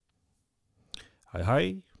Hej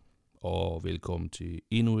hej, og velkommen til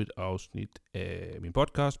endnu et afsnit af min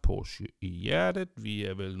podcast, Porsche i Hjertet. Vi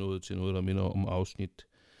er vel nået til noget, der minder om afsnit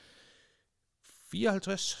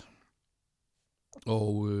 54.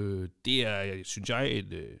 Og det er, synes jeg,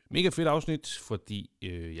 et mega fedt afsnit, fordi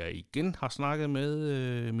jeg igen har snakket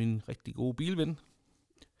med min rigtig gode bilven,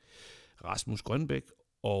 Rasmus Grønbæk.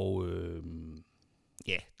 Og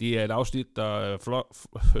det er et afsnit, der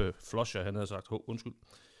flosher, han havde sagt,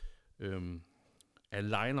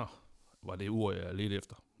 aligner var det ord, jeg ledte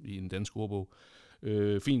efter i en dansk ordbog.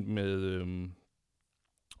 Fint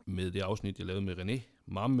med det afsnit, jeg lavede med René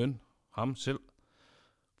Marmen, ham selv,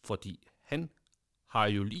 fordi han har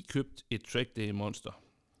jo lige købt et track day monster,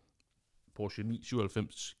 Porsche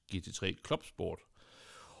 997 GT3 Club Sport.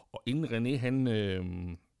 Og inden René,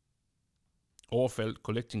 han overfaldt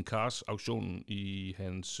Collecting Cars auktionen i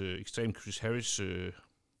hans ekstrem Chris Harris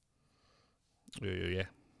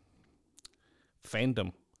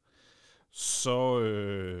fandom, så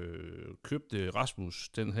købte Rasmus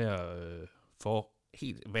den her for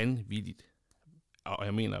helt vanvittigt, og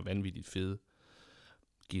jeg mener vanvittigt fede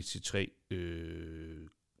GT3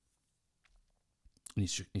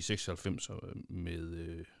 i 96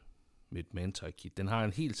 med et Manthey kit. Den har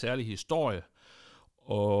en helt særlig historie,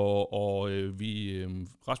 og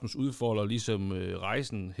Rasmus udfolder ligesom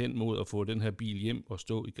rejsen hen mod at få den her bil hjem og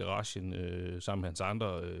stå i garagen sammen med hans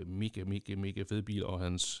andre mega fede biler, og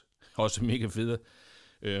hans også mega fede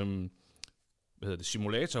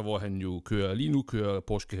simulator, hvor han jo lige nu kører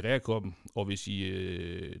Porsche Carrera-koppen. Og hvis I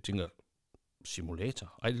tænker,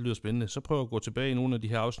 simulator? Ej, det lyder spændende. Så prøv at gå tilbage i nogle af de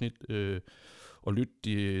her afsnit og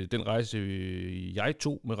lytte den rejse, jeg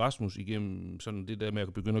tog med Rasmus igennem sådan det der med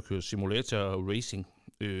at begynde at køre simulator racing.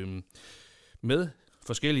 Med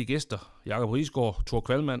forskellige gæster. Jakob Risgaard, Thor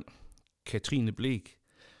Kvalmand, Katrine Blæk.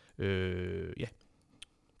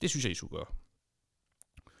 Det synes jeg, I skulle gøre.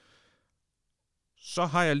 Så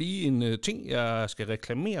har jeg lige en ting, jeg skal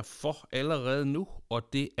reklamere for allerede nu,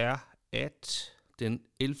 og det er, at den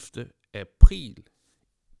 11. april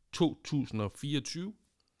 2024,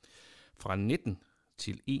 fra 19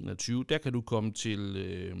 til 21, der kan du komme til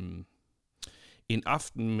en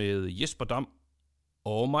aften med Jesper Dam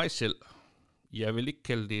og mig selv. Jeg vil ikke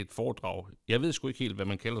kalde det et foredrag. Jeg ved sgu ikke helt, hvad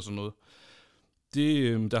man kalder sådan noget.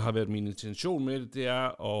 Det, der har været min intention med det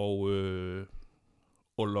er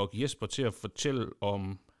at lokke Jesper til at fortælle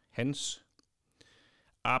om hans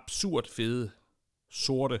absurd fede,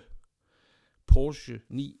 sorte Porsche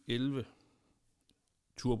 911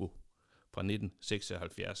 Turbo fra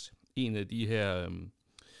 1976. En af de her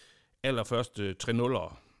allerførste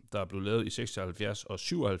 3.0'ere, der blev lavet i 76 og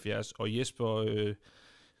 77, og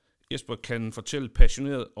Jesper kan fortælle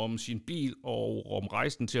passioneret om sin bil og om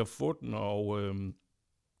rejsen til at få den, og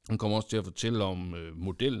han kommer også til at fortælle om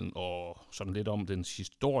modellen og sådan lidt om dens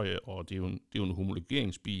historie, og det er jo en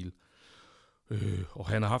homologeringsbil, og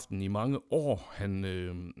han har haft den i mange år.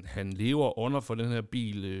 Han lever under for den her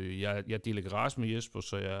bil. Jeg deler garage med Jesper,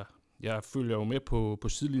 så jeg følger jo med på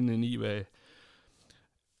sidelinjen i,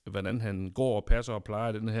 hvordan han går og passer og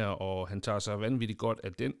plejer den her, og han tager sig vanvittigt godt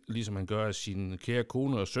af den, ligesom han gør af sin kære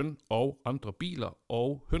kone og søn, og andre biler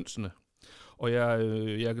og hønsene. Og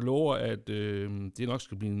jeg lover, at det nok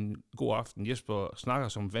skal blive en god aften. Jesper snakker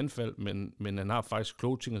som vandfald, men han har faktisk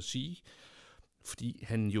kloge ting at sige, fordi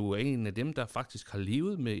han jo er en af dem, der faktisk har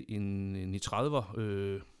levet med en i 30'er,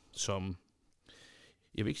 som,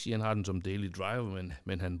 jeg vil ikke sige, at han har den som daily driver,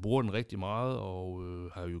 men han bruger den rigtig meget, og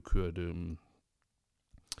har jo kørt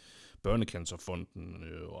Børnecancerfonden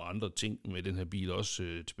og andre ting med den her bil,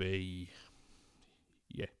 også tilbage i,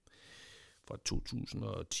 fra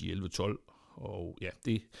 2010, 11, 12. Og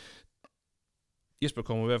Jesper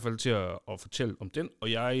kommer i hvert fald til at fortælle om den,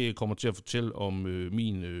 og jeg kommer til at fortælle om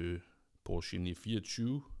min Porsche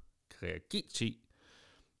 924 Carrera GT,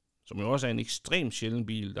 som jo også er en ekstremt sjælden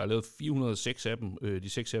bil. Der er lavet 406 af dem. De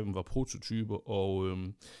 6 af dem var prototyper, og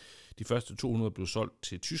de første 200 blev solgt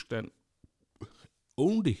til Tyskland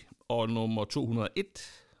only, og nummer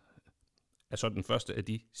 201 er så den første af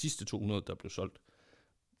de sidste 200, der blev solgt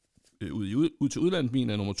ud til udlandet. Min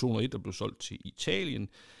er nummer 201, der blev solgt til Italien.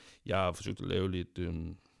 Jeg har forsøgt at lave lidt,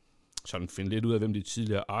 finde lidt ud af, hvem de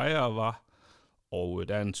tidligere ejere var, og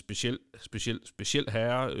der er en speciel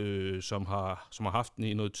herre, som har haft den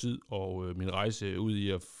i noget tid, og min rejse ud i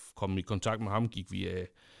at komme i kontakt med ham gik via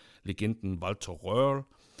legenden Walter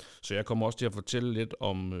Röhrl. Så jeg kommer også til at fortælle lidt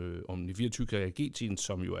om 924 Carrera GT'en,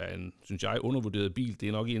 som jo er en, synes jeg, undervurderet bil. Det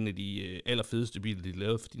er nok en af de allerfedeste biler, de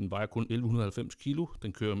lavede, fordi den vejer kun 1190 kilo.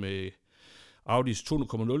 Den kører med Audis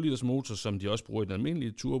 2,0 liters motor, som de også bruger i den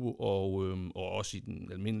almindelige turbo, og også i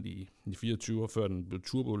den almindelige 24, før den blev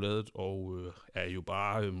turboladet, og er jo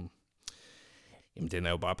bare, den er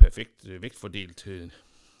jo bare perfekt vægtfordelt til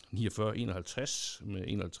 49-51, med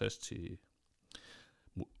 51 til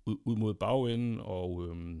ud mod bagenden,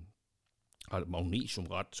 og har et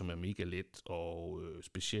magnesiumret, som er mega let, og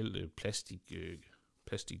specielt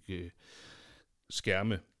plastik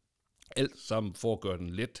skærme. Alt sammen for at gøre den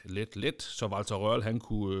let, så Walter Røhrl,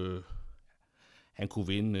 han kunne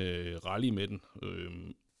vinde rally med den.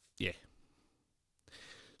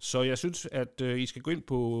 Så jeg synes, at I skal gå ind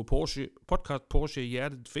på Porsche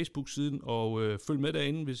Hjertet Facebook-siden og følge med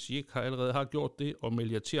derinde, hvis I ikke allerede har gjort det, og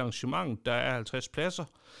melde jer til arrangementet. Der er 50 pladser.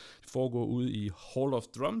 Det foregår ude i Hall of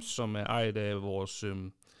Drums, som er ejet af vores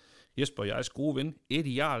Jesper og jegs gode ven,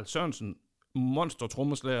 Eddie Jarl Sørensen,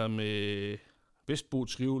 monster-trommeslager med Vestbo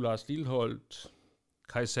Trio, Lars Lilholdt,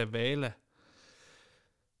 Kajsa Vala,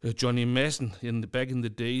 Johnny Madsen back in the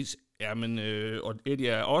days. Jamen, og Eddie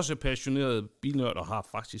er også passioneret bilnørd og har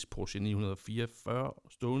faktisk Porsche 944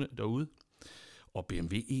 stående derude. Og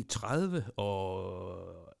BMW E30,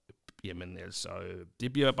 og jamen altså,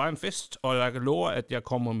 det bliver bare en fest. Og jeg kan love, at jeg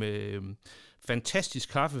kommer med fantastisk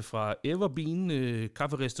kaffe fra Everbean,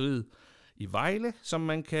 kafferisteriet i Vejle, som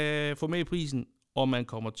man kan få med i prisen. Og man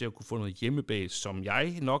kommer til at kunne få noget hjemmebag, som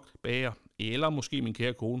jeg nok bager, eller måske min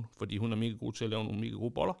kære kone, fordi hun er mega god til at lave nogle mega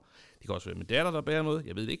gode boller. Det kan også være min datter, der bager noget,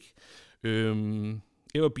 jeg ved det ikke.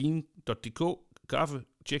 Everbean.dk, kaffe,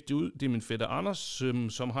 tjek det ud. Det er min fætter Anders,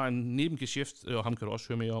 som har en nebengeschæft, og ham kan du også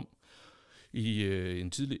høre mere om i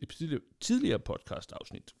en tidligere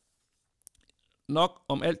podcast-afsnit. Nok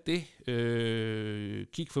om alt det.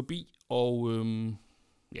 Kig forbi, og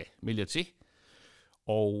meld jer til.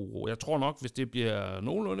 Og jeg tror nok, hvis det bliver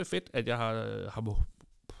nogenlunde fedt, at jeg har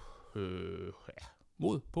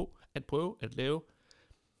mod på at prøve at lave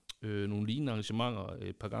nogle lignende arrangementer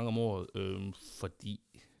et par gange om året, fordi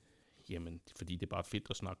det er bare fedt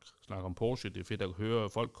at snakke om Porsche. Det er fedt at høre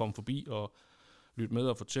folk komme forbi og lytte med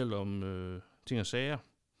og fortælle om ting og sager.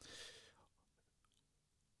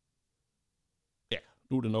 Ja,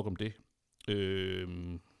 nu er det nok om det.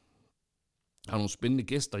 Jeg har nogle spændende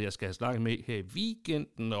gæster, jeg skal have snakket med her i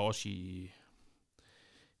weekenden, og også i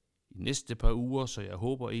næste par uger, så jeg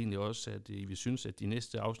håber egentlig også, at I vil synes, at de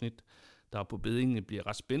næste afsnit, der er på bedingen, bliver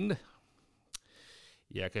ret spændende.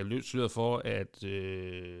 Jeg kan løbe sløret for, at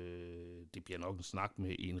det bliver nok en snak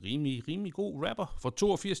med en rimelig god rapper fra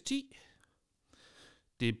 8210.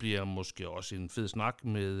 Det bliver måske også en fed snak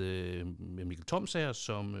med Mikkel Thomsager,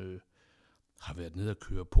 som har været nede at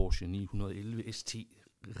køre Porsche 911 ST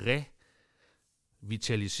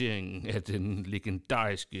revitaliseringen af den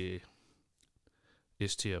legendariske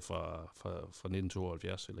ST'er fra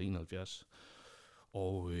 1972 eller 71.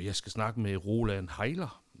 Og jeg skal snakke med Roland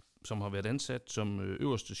Heiler, som har været ansat som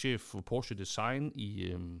øverste chef for Porsche Design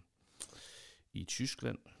i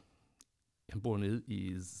Tyskland. Han bor nede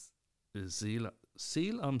i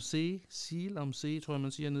Seel am See, tror jeg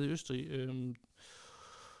man siger, nede i Østrig.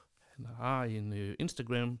 Han har en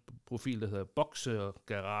Instagram-profil, der hedder Boxer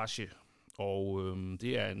Garage, og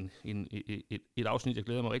det er et afsnit, jeg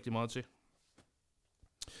glæder mig rigtig meget til.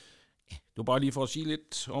 Det var bare lige for at sige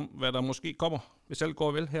lidt om, hvad der måske kommer, hvis alt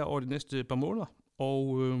går vel her over de næste par måneder.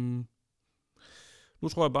 Og nu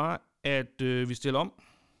tror jeg bare, at vi stiller om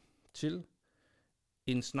til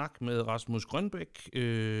en snak med Rasmus Grønbæk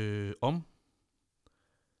om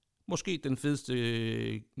måske den fedeste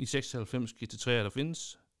i 96 GT3, der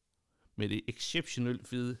findes, med det exceptionelt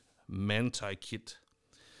fede Manthey kit.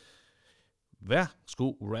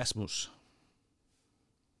 Værsgo, Rasmus.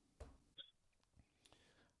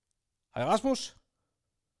 Hej Rasmus.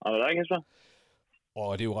 Hej dig, Kasper.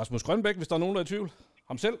 Og det er jo Rasmus Grønbæk, hvis der er nogen, der er i tvivl.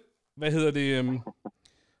 Ham selv. Hvad hedder det?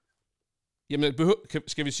 Jamen,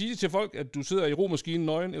 skal vi sige til folk, at du sidder i romaskinen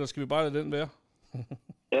nøgen, eller skal vi bare lade den være?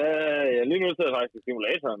 Ja, lige nu sidder jeg faktisk i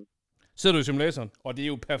simulatoren. Sidder du i simulatoren? Og det er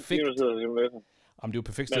jo perfekt. Lige nu sidder jeg i simulatoren. Jamen, det er jo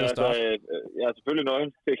perfekt sted at starte. Jeg er selvfølgelig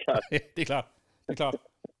nøgen, det er klart. Det er klart.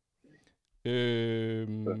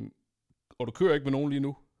 Og du kører ikke med nogen lige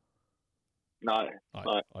nu? Nej.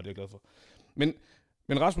 Og det er jeg glad for.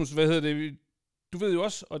 Men Rasmus, hvad hedder det? Du ved jo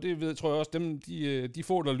også, og det tror jeg også, de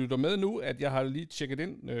få, der lytter med nu, at jeg har lige tjekket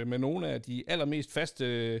ind med nogle af de allermest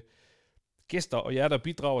faste gæster, og jer, der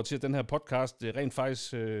bidrager til, at den her podcast rent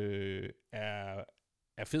faktisk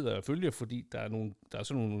er fed at følge, fordi der er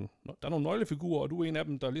nogle nøglefigurer, og du er en af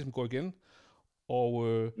dem, der ligesom går igen. Og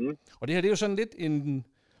det her, det er jo sådan lidt en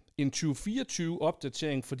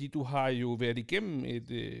 2024-opdatering, fordi du har jo været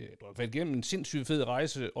igennem en sindssygt fed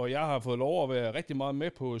rejse, og jeg har fået lov at være rigtig meget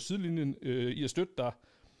med på sidelinjen i at støtte dig.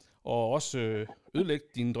 og også ødelægge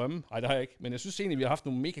dine drømme. Nej, det har jeg ikke. Men jeg synes egentlig, vi har haft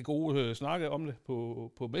nogle mega gode snakke om det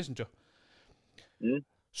på Messenger. Mm.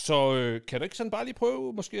 Så kan du ikke sådan bare lige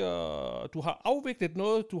prøve, måske at... Du har afviklet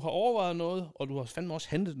noget, du har overvejet noget, og du har fandme også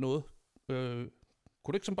handlet noget.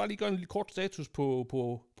 Kunne du ikke sådan bare lige gøre en lille kort status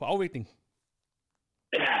på afvikling?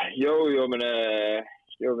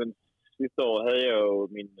 Men sidste år havde jeg jo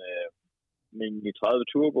min 30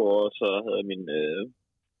 Turbo, og så havde jeg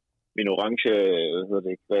min orange,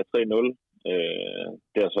 GT3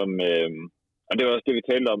 der som, og det var også det, vi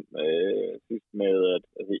talte om sidst med, at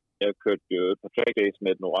altså, jeg kørte jo et par track days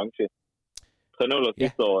med den orange 3.0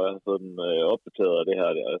 sidste år, jeg har fået den opdateret af det her,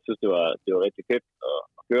 og jeg synes, det var rigtig fedt at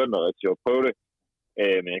køre den, og rigtig sjovt at prøve det.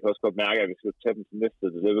 Men jeg kan også godt mærke, at hvis jeg skulle tage den til næste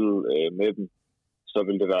level med dem, så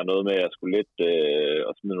ville det være noget med, at jeg skulle lidt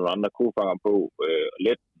og smide nogle andre kofanger på og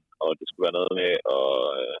let, og det skulle være noget med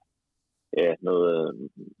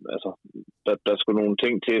at der skulle nogle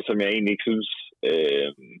ting til, som jeg egentlig ikke synes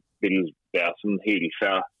ville være sådan helt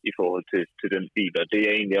fair i forhold til den bil, og det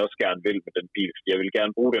jeg egentlig også gerne vil med den bil, fordi jeg vil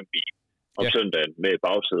gerne bruge den bil om søndagen med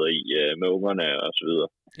bagsæder i, med ungerne og så videre.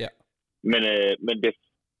 Yeah. Men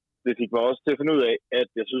det fik mig også til at finde ud af, at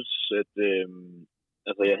jeg synes,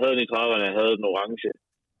 at jeg havde den i 30'erne, jeg havde den orange,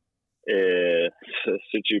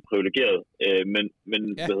 sindssygt privilegeret, men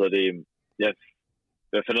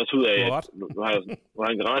jeg fandt også ud af, at nu har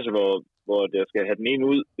jeg en garage, hvor jeg skal have den ene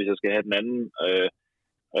ud, hvis jeg skal have den anden,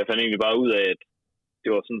 og jeg fandt egentlig bare ud af, at det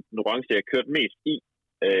var sådan den orange, jeg kørte mest i,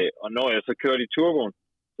 og når jeg så kørte i turboen,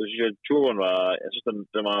 så synes jeg, at turboen var, jeg synes,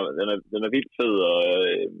 den er vildt fed, og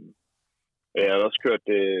jeg har også kørt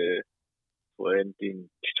de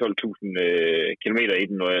 12.000 kilometer i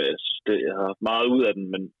den, og jeg har haft meget ud af den,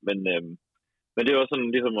 men det var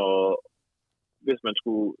sådan ligesom at, hvis man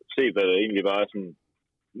skulle se, hvad det egentlig var sådan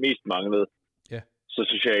mest manglede, så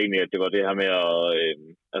synes jeg egentlig, at det var det her med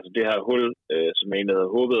at, det her hul, som jeg egentlig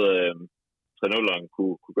havde håbet, 3.0'eren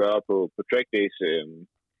kunne gøre på track days,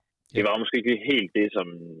 det var måske ikke helt det, som,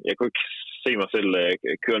 jeg kunne ikke se mig selv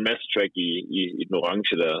køre en masse track i den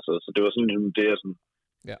orange der, så det var sådan det, jeg sådan,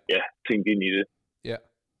 tænkte ind i det. Ja.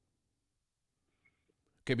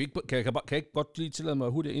 Kan jeg ikke godt lige tillade mig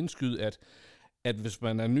hurtigt at indskyde, at hvis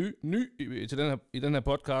man er ny i den her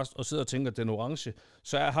podcast og sidder og tænker, at den orange,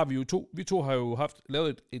 så har vi to har jo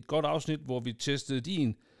lavet et godt afsnit, hvor vi testede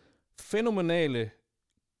din fænomenale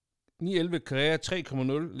 911 Carrera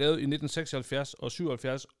 3.0, lavet i 1976 og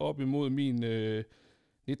 77, op imod min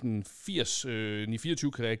 1980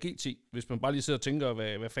 924 Carrera GT. Hvis man bare lige sidder og tænker,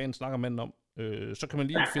 hvad fanden snakker manden om, så kan man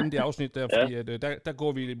lige finde det afsnit der, fordi at, der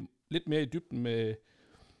går vi lidt mere i dybden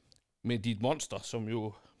med dit monster, som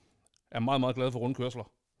jo er meget, meget glad for rundkørsler.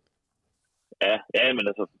 Ja, men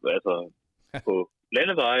altså på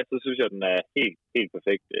landeveje, så synes jeg, at den er helt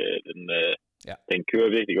perfekt. Den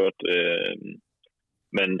kører virkelig godt.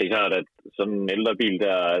 Men det er klart, at sådan en ældre bil,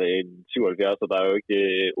 der er en 77, og der er jo ikke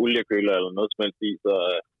oliekøler eller noget som helst i,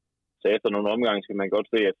 så efter nogle omgange skal man godt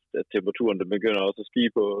se, at temperaturen den begynder også at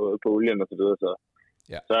stige på olien og så videre.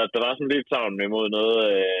 Så der var sådan lidt savn imod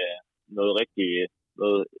noget rigtigt,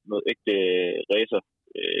 noget ægte racer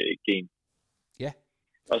gen. Ja.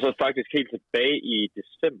 Og så faktisk helt tilbage i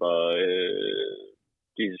december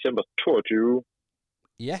 22,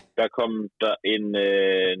 der kom der en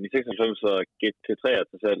 996 GT3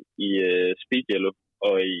 til salg i Speed Yellow,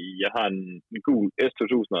 og jeg har en gul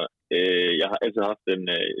S2000. Jeg har altid haft en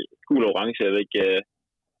gul og orange, jeg ved ikke,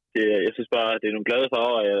 jeg synes bare, det er nogle glade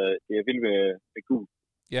farver, og jeg er vild med gul.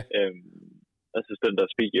 Ja. Jeg synes, den der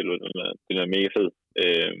Speed Yellow, den er mega fed.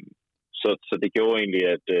 Så det gjorde egentlig,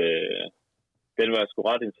 at den var jeg sgu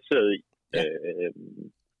ret interesseret i. Ja.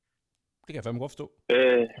 Det kan jeg fandme godt forstå.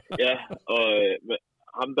 Og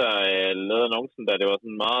ham, der lavede annoncen, der det var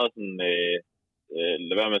sådan meget sådan,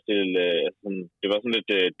 lad være med at stille, det var sådan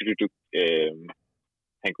lidt,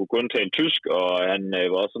 han kunne kun tale tysk, og han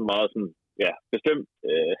var også sådan meget sådan, bestemt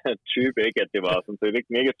type, ikke, at det var sådan set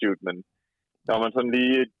ikke negativt, men når man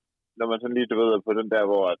sådan lige, du ved, på den der,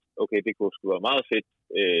 hvor at, okay, det kunne sgu være meget fedt,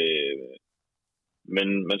 men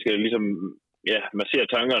man skal ligesom, man ser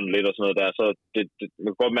tankerne lidt og sådan noget der, så man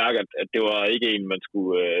kan godt mærke, at det var ikke en, man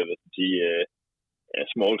skulle,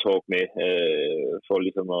 small talk med, for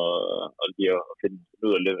ligesom at finde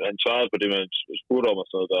ud af det. Han svarede på det, man spurgte om og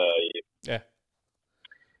sådan noget der.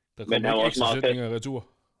 Der kommer ikke ekstra sætninger i retur.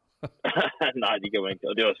 Nej, det kan man ikke,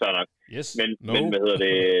 og det var svært nok. Yes, men hvad hedder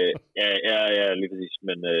det? Ja, lige præcis.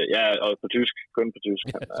 Men og på tysk, kun på tysk.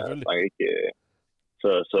 Han snakker ikke.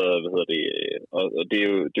 Så hvad hedder det? Og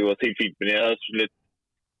det var helt fint, men jeg havde lidt.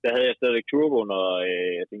 Der havde jeg stadigvæk turboen, og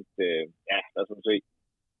jeg tænkte, lad os se.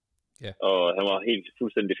 Ja. Og han var helt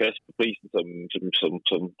fuldstændig fast på prisen,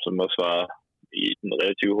 som også var i den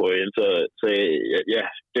relativt høje ende. Så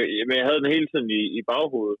men jeg havde den hele tiden i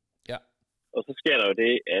baghovedet. Ja. Og så sker der jo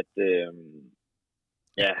det, at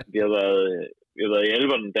vi har været i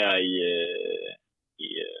Alperne der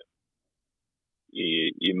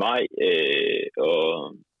i maj,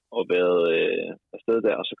 og været afsted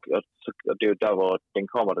der, og det er jo der, hvor den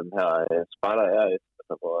kommer, den her Spider RS,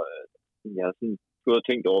 altså, hvor jeg har sådan gået og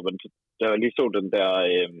tænkt over, men da jeg lige så den der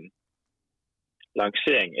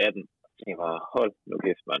lancering af den, jeg var, hold nu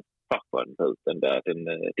kæft, mand, fuck hvor den hed,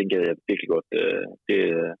 den gad jeg virkelig godt, det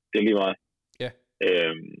er lige mig. Ja.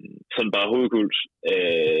 Sådan bare hovedkult,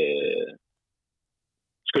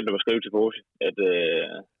 skyndte mig at skrive til Porsche, at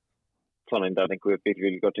sådan en der, den kunne jeg virkelig,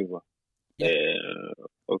 virkelig godt tænke mig.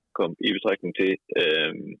 Og kom i betragtning til.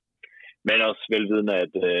 Men også velvidende,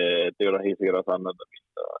 at det var der helt sikkert også andre,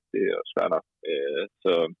 så det er jo svært nok.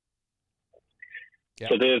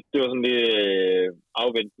 Så det var sådan lidt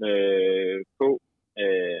afventende på.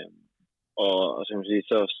 Og så kan man sige,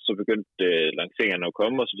 så begyndte lanceringerne at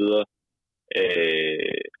komme og så videre.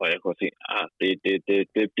 Og jeg kunne sige,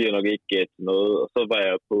 det bliver nok ikke noget. Og så var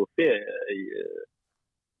jeg på ferie i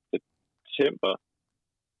september,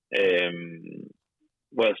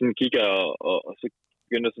 hvor jeg sådan kigger, og så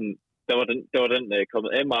begyndte sådan, der var den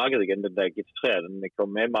kommet af markedet igen, den der GT3, den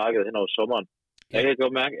kom af markedet hen over sommeren. Ja. Jeg kan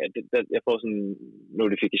godt mærke, at jeg får sådan en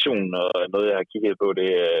notifikation, og noget jeg har kigget på,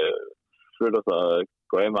 det flytter sig og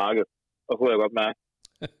går af markedet. Og så kunne jeg godt mærke,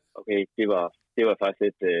 okay, det var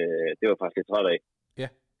faktisk lidt træt af. Ja.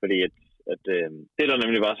 Fordi at det der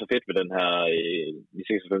nemlig var så fedt ved den her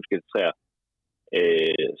 96 GT3'er,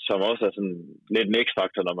 som også er sådan lidt en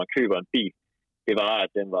x-faktor, når man køber en bil, det var,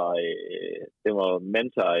 at den var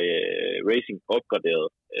Manthey Racing opgraderet.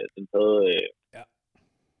 Den havde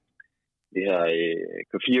det her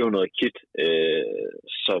K400 kit,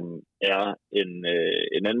 som er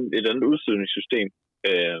et andet udstødningssystem,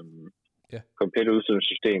 komplet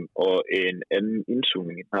udstødningssystem, og en anden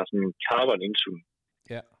indsugning. Den har sådan en carbon indsugning.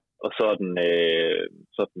 Ja. Og så er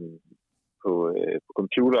den på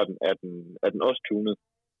computeren er den også tunet.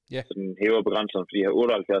 Yeah. Så den hæver begrænseren for de her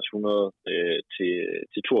 7800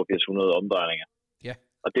 til 8200 omdrejninger. Yeah.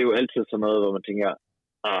 Og det er jo altid sådan noget, hvor man tænker,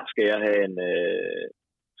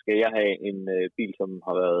 skal jeg have en bil, som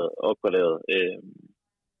har været opgraderet,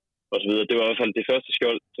 og så videre. Det var i hvert fald det første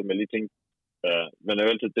skjold, som jeg lige tænkte. Men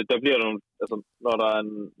altid, der bliver nogle, altså, når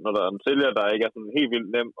der er en sælger, der ikke er sådan helt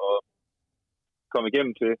vildt nem at komme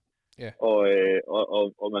igennem til, yeah.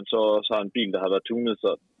 og man så også har en bil, der har været tunet, så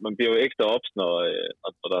man bliver jo ekstra ops, når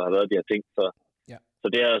der har været de her ting. Så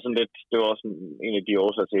det er sådan lidt, det var også en af de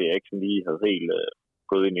årsager til, at jeg ikke sådan lige havde helt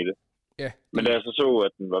gået ind i det. Yeah. Men da jeg så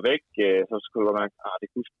at den var væk, så skulle jeg godt mærke, det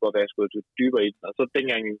kunne godt være, at jeg skulle lidt dybere i den. Og så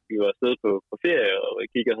dengang vi var afsted på ferie, og jeg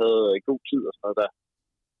gik og havde god tid og sådan noget der,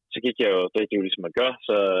 så gik jeg jo, det er jo ligesom man gør,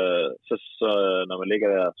 så når man ligger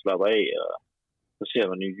der og slapper af, og så ser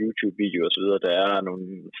man en YouTube-video og så videre. Der er nogle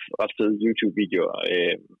ret fede YouTube-videoer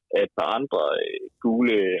af et par andre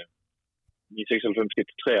gule 96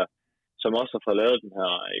 GT3'er, som også har fået lavet den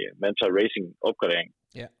her Manthey Racing opgradering.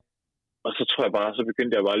 Ja. Og så tror jeg bare, så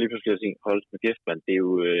begyndte jeg bare lige pludselig at sige, hold med kæft, mand, det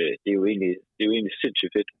er jo egentlig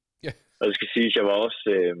sindssygt fedt. Yeah. Og det skal sige, at jeg var også,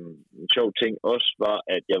 en sjov ting også var,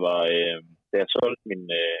 at jeg var, da jeg solgte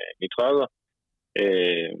min 30'er,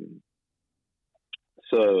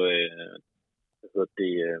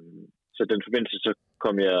 så den forbindelse, så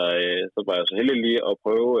var jeg så heldig lige at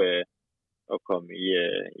prøve at komme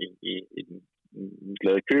i den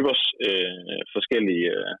glade købers forskellige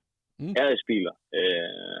RS-biler.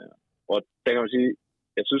 Og der kan man sige,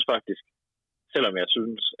 jeg synes faktisk, selvom jeg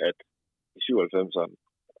synes, at de 97'eren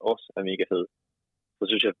også er mega fed, så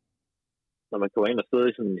synes jeg, når man kommer ind og sidder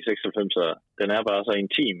i sådan de 96'er, den er bare så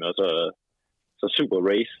intim og så super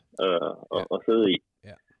race at sidde i.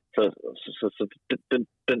 Ja. Så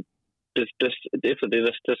efter det,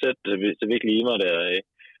 der satte det virkelig i mig der.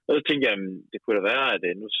 Og så tænkte jeg, det kunne da være, at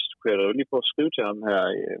nu kunne jeg da lige prøve at skrive til ham her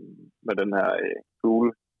med den her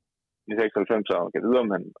gule i 96, og kan vide, om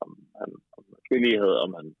han frivillighed,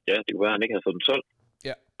 det kunne være, at han ikke havde fået den solgt.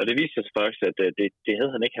 Ja. Og det viste sig faktisk, at det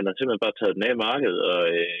havde han ikke. Han havde simpelthen bare taget den af markedet, og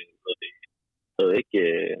det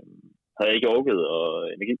havde ikke orket og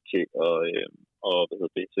energi til, og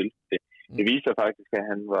til det. Det viste sig faktisk, at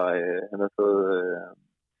han havde fået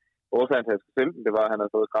årsagen til at skulle sælge den, det var, at han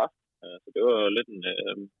havde fået kræft. Så det var lidt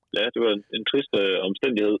det var en trist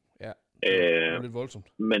omstændighed. Ja, det var lidt voldsomt.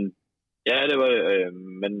 Men, ja, det var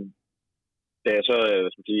men da jeg så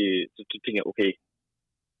tænkte jeg, okay,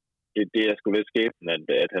 det er sgu lidt skæbnen,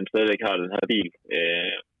 at han stadigvæk har den her bil.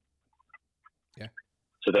 Ja.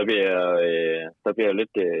 så der bliver jeg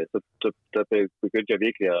lidt, der begyndte jeg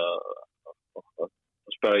virkelig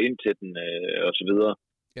at spørge ind til den, og så videre.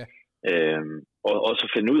 Ja. Og så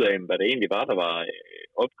finde ud af, hvad det egentlig var, der var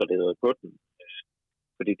opgraderet på den.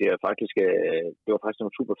 Fordi det var faktisk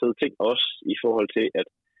nogle super fede ting, også i forhold til, at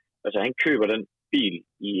altså, han køber den bil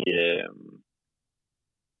i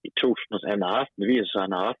 2000, han har haft den, viser sig,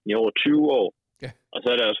 han har haft den i over 20 år. Ja. Og så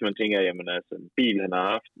er der også, man tænker, jamen altså, en bil, han har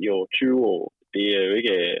haft i over 20 år, det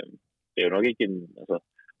er jo nok ikke en, altså,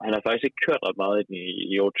 han har faktisk ikke kørt ret meget i den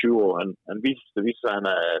i over 20 år. Han viser sig, at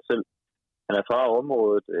han er fra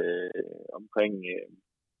området omkring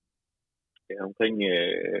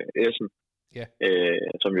Essen,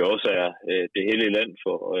 som jo også er det hellige land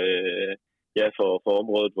for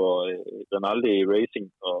området, hvor Rinaldi Racing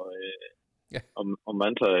og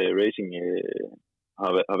Manthey Racing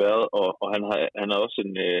har været, og han har også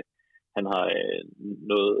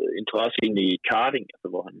noget interesse i karting, altså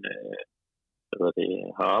hvor han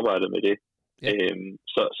har arbejdet med det. Ja.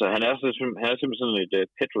 Så han er simpelthen sådan et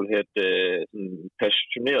petrolhead, sådan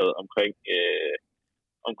passioneret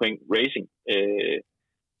omkring racing.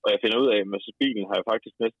 Og jeg finder ud af, at bilen har jeg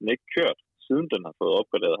faktisk næsten ikke kørt, siden den har fået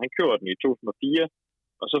opgraderet. Han kører den i 2004,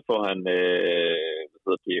 og så får han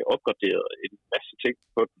opgraderet en masse ting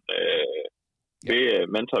på den ved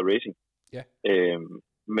Manthey Racing. Ja.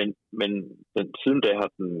 Men siden da har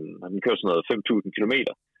den kørt sådan noget 5.000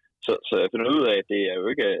 kilometer. Så jeg finder ud af, at det er jo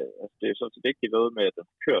ikke, altså det er sådan set ikke noget med, at den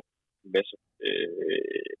har kørt en masse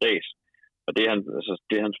race. Og det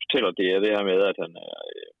han fortæller, det er det her med, at han er,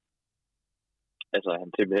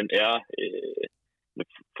 han simpelthen er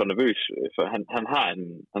for nervøs, for han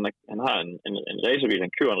har en racerbil,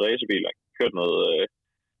 han kører en racerbil, han har kørt noget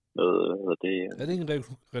det... Er det ikke en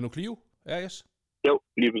Renault Clio RS? Jo,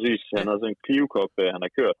 lige præcis. Han har sådan en Clio Cup, han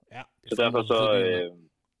har kørt. Ja, så derfor så...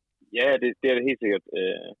 ja, det er det helt sikkert.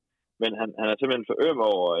 Men han er simpelthen for øm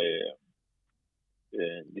over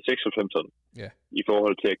de 96 ton i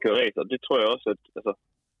forhold til at køre race. Og det tror jeg også, at altså,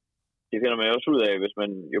 det finder man også ud af, hvis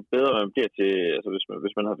man jo bedre man bliver til, altså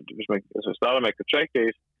hvis man starter med at køre track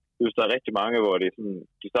days, hvis der er rigtig mange, hvor det er sådan,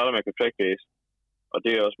 de starter med at køre track days, og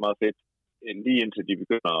det er også meget fedt, lige indtil de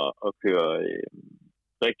begynder at køre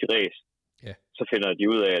rigtig race, så finder de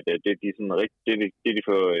ud af, at det de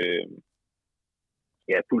får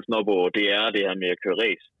pulsen op over, det er det her med at køre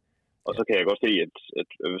race. Og så kan jeg godt se, at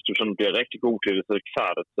hvis du sådan bliver rigtig god til det, så er det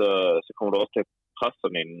klart, at så kommer du også til at presse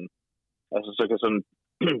sådan en, altså så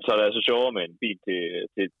er det altså sjovere med en bil til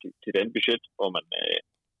et andet budget, hvor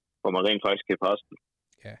man rent faktisk kan presse den.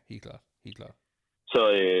 Ja, helt klart. Så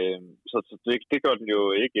det gør den jo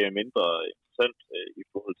ikke mindre interessant i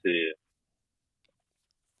forhold til,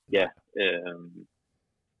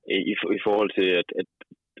 i forhold til, at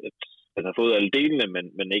den har fået alle delene,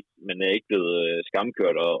 men er ikke blevet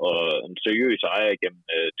skamkørt, og en seriøs ejer gennem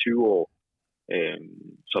 20 år,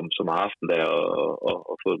 som har haft den der,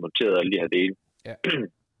 og fået monteret alle de her dele. Ja.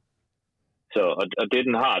 Så, og det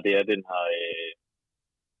den har, det er, at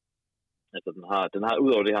den har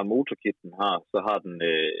ud over det her motorkit, den har, så har den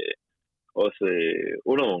også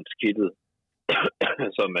undervognskittet,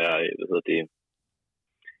 som er,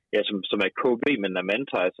 som er KB, men er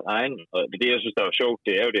Mantheys egen. Og det, jeg synes, der er sjovt,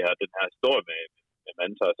 det er jo det her, den her historie med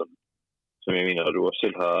Manthey, som jeg mener, at du også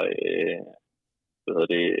selv har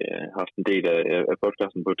haft en del af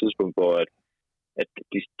podcasten på et tidspunkt, hvor at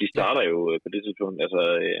de starter jo på det tidspunkt, altså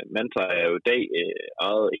Manthey er jo i dag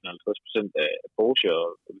ejet 51% af Porsche, og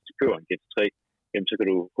hvis du køber en GT3, jamen, så kan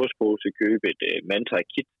du hos Porsche købe et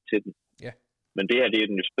Manthey-kit til den. Ja. Men det her, det er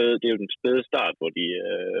jo den spæde start,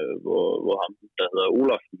 hvor ham, der hedder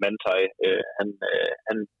Olaf Manthey,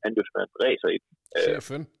 han jo sådan racer i den.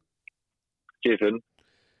 CFN.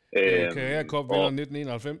 Karrierekop vinder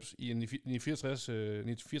 1991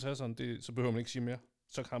 i 64'eren, så behøver man ikke sige mere.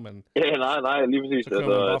 Så kan man... Ja, nej, lige præcis. Så kører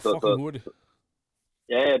man bare fucking hurtigt.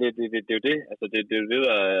 Ja, det er jo det. Altså, det er jo det,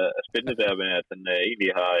 der er spændende der med, at han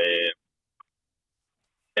egentlig har...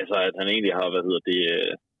 at han egentlig har,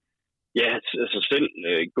 selv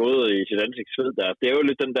gået i sit ansigtsved der. Det er jo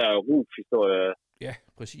lidt den der Ruf-historie. Ja,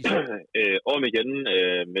 præcis. Om igen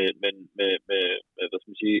med hvad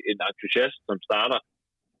skal man sige, en entusiast, som starter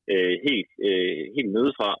helt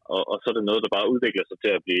nedefra, og så er det noget, der bare udvikler sig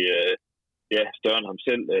til at blive større end ham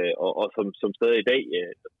selv, og som stadig i dag,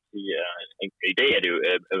 i dag er det jo,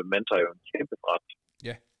 Manthey jo en kæmpe forretning.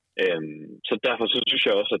 Ja. Så derfor så synes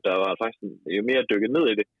jeg også, at der var faktisk jo mere dykket ned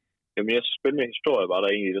i det, jo mere spændende historie var der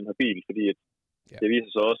egentlig i den her bil, fordi det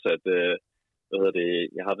viser sig også, at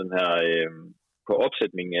jeg har den her på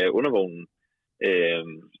opsætningen af undervognen,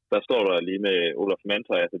 Der står der lige med Olaf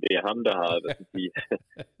Manthey, altså det er ham, der har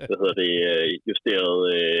justeret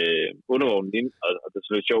undervognen ind, og det er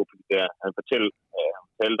så lidt sjovt, fordi han fortalte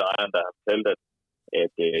ejeren, der har fortalt,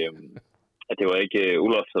 at det var ikke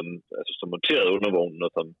Olaf, som monterede undervognen,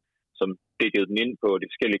 og som dækkede den ind på de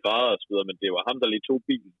forskellige grader og så videre, men det var ham, der lige tog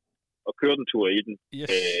bilen og kørte en tur i den.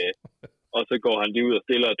 Yes. Og så går han lige ud og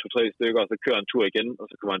stiller 2-3 stykker, og så kører han en tur igen, og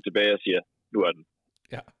så kommer han tilbage og siger, nu er den.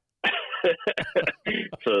 Ja.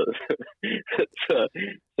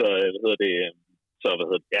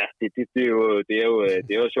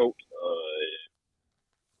 Det er jo sjovt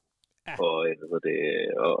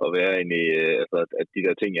at være inde i, at de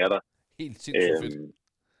der ting er der. Helt sindssygt fedt.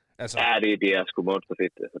 Altså. Ja, det er sgu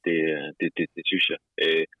monsterfedt. Altså, det synes jeg.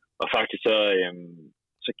 Og faktisk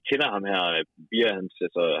så kender ham her via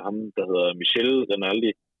ham, der hedder Michel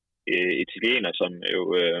Rinaldi, italiener, som jo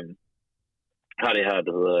har det her,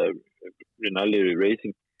 der hedder Rinaldi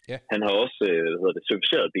Racing. Ja. Han har også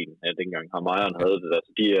certificeret bilen, dengang ham ejeren havde det.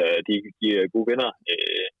 Altså, de er gode venner,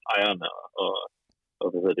 ejeren og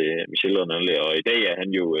Michel Rinaldi. Og i dag er han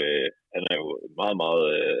jo meget, meget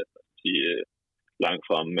langt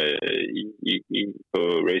frem på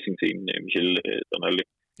racing-scenen, Michel Rinaldi.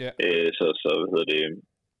 Ja. Det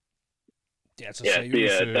er altså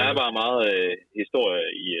der er bare meget historie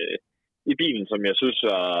i bilen, som jeg synes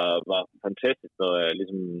var fantastisk, når jeg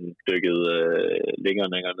ligesom dykkede længere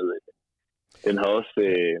ned i det. Den har også,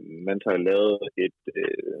 man har lavet et...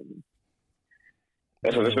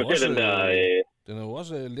 hvis man ser den der... Den har jo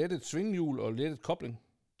også lettet svinghjul og lettet kobling.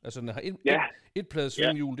 Altså, den har et pladet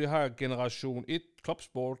svinghjul, det har generation 1 Club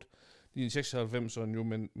Sport i 96'eren jo,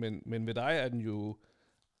 men ved dig er den jo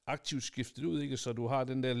aktivt skiftet ud, ikke? Så du har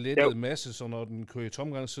den der lettede masse, så når den kører i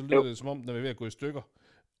tomgang, så lyder det som om, den er ved at gå i stykker.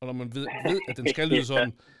 Og når man ved at den skal lyde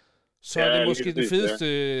sådan, så er det måske den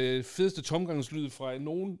fedeste tomgangslyd fra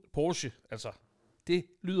nogen Porsche. Altså, det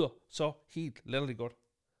lyder så helt latterligt godt.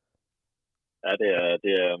 Ja,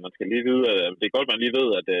 det er, man skal lige vide, det er godt, man lige ved,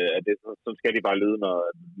 at det, sådan skal de bare lyde, når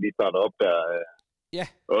de starter op der. Ja.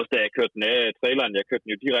 Også da jeg kørte den af traileren, jeg kørte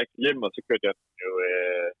den jo direkte hjem, og så kørte jeg den jo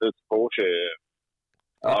ned til Porsche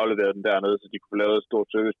og afleverede den dernede, så de kunne lave et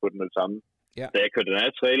stort service på den med det samme. Ja. Da jeg kørte den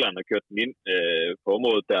af traileren og kørte den ind på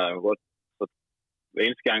området, der hvor hver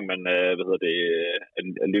eneste gang man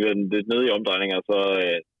alligevel lidt nede i omdrejninger, så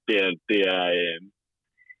det er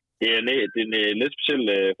en lidt speciel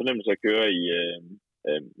fornemmelse at køre i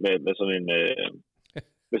med sådan en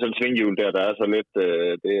med sådan en svinghjul der er så lidt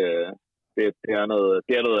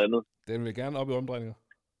det er noget andet. Den vil gerne op i omdrejninger.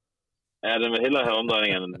 Ja, den vil hellere have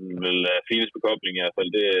omdrejninger, end den vil finest på kobling i hvert fald.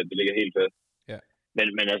 Det ligger helt fast. Ja.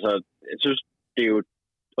 Men altså, jeg synes, det er jo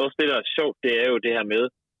også det, der er sjovt, det er jo det her med,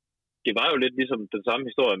 det var jo lidt ligesom den samme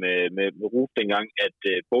historie med Ruf dengang, at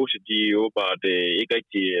Porsche, de åbenbart ikke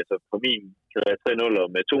rigtig, altså på min 3.0'er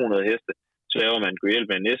med 200 heste, så laver man kunne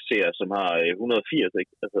hjælpe med en S-serie, som har 180,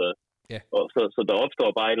 ikke? Altså, og så der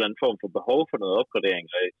opstår bare en eller anden form for behov for noget opgradering,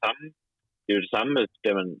 og det er jo det samme,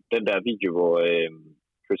 den der video, hvor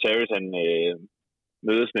Chris Harris, han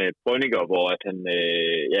mødes med Brønniger, hvor at han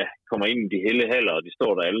kommer ind i de hele haller, og de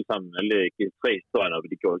står der alle sammen, alle GT3-historierne, og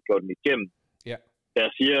de går den igennem. Ja. Der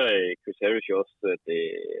siger Chris Harris jo også, at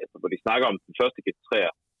hvor de snakker om den første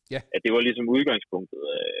GT3'er, at det var ligesom udgangspunktet,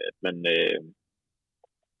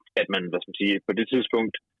 at man, hvad skal man sige, på det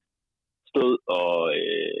tidspunkt stod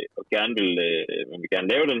og gerne man ville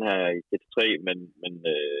gerne lave den her GT3, men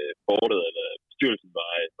boardet eller bestyrelsen var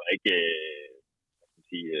ikke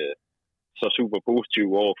så super positiv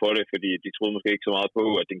over for det, fordi de troede måske ikke så meget på,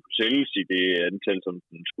 at den kunne sælges i det antal, som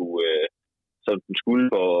den skulle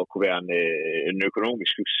for at kunne være en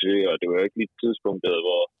økonomisk succes, og det var jo ikke lige tidspunktet,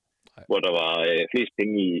 hvor der var flest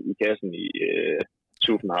penge i kassen i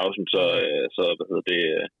Zuffenhausen, så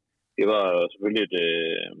det var selvfølgelig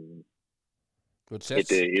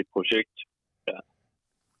et projekt. Ja.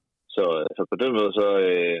 Så på den måde,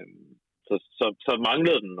 så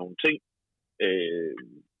manglede den nogle ting,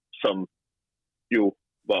 som jo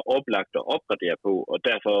var oplagt at opgradere på, og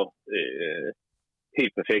derfor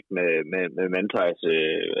helt perfekt med Mantheys,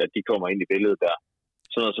 at de kommer ind i billedet der.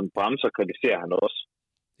 Sådan noget som bremser kritiserer han også.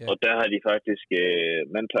 Ja. Og der har de faktisk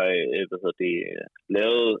Manthey,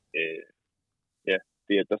 lavet,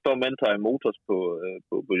 der står Manthey Motors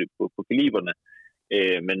på kaliberne,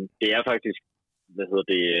 men det er faktisk,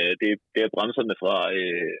 det er bremserne fra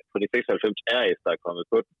de 96 RS, der er kommet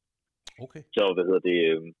på den. Okay. Så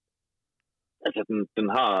altså den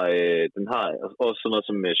har også sådan noget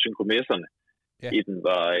som synkromesserne. Ja. I den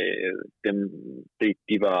var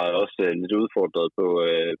de var også lidt udfordret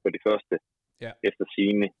på de første. efter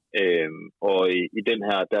sigende. Og i den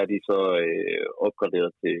her, der er de så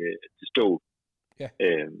opgraderet til stål. Ja.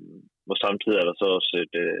 Og samtidig er der så også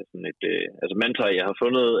altså Manthey, jeg har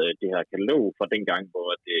fundet det her katalog fra den gang, hvor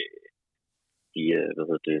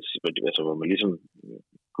hvor man ligesom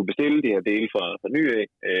kunne bestille de her dele fra ny af,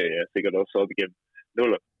 sikkert også op igennem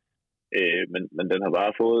nuller. Men den har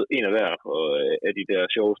bare fået en af hver af de der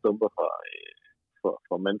sjove stumper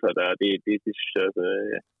fra Manthey der. Det synes jeg,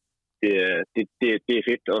 det er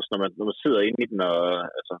fedt også, når man sidder inde i den, og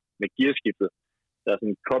altså med gearskiftet. Der er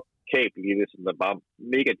sådan en kabel i det, som der bare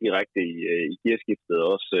mega direkte i gearskiftet.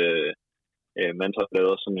 Også Manthey har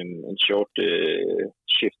lavet sådan en short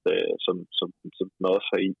shift, som den også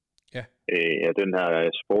har i. Ja. Den her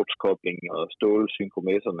sportskobling og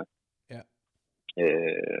stålsynkromesserne. Ja.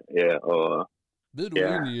 Og ved du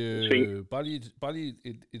egentlig, bare lige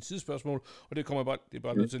et sidespørgsmål, og det er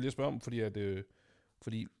bare nødt til at lige spørge om,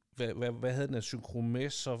 fordi hvad havde den af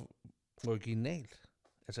synkromesser originalt?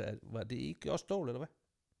 Altså, var det ikke også stål, eller hvad?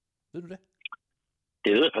 Ved du det?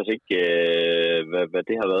 Det ved jeg faktisk ikke, hvad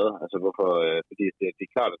det har været. Altså, hvorfor? Fordi det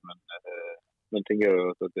er klart, at man tænker jo,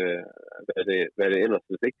 hvad er det ellers,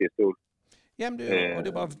 hvis ikke det er stål? Jamen, og det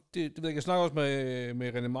er bare, det ved jeg snakker også med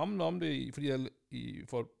René Mammen om det, fordi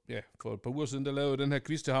for et par uger siden, der lavede jeg den her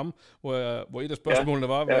quiz til ham, hvor et af spørgsmålene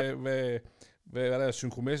var, hvad er der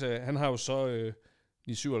synkromesse? Han har jo så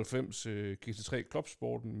i 97 GT3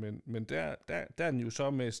 Klopsporten, men der er den jo så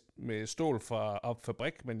med stål fra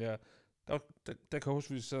fabrik, men der kan jeg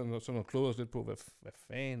huske, at vi sådan og klodede os lidt på, hvad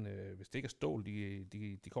fanden, hvis det ikke er stål,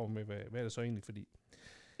 de kommer med, hvad er det så egentlig, fordi...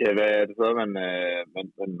 Ja, hvad er det så,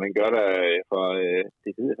 man gør der for,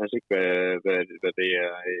 det ved jeg faktisk ikke, hvad det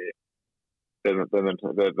er,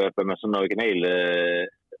 hvad man sådan original,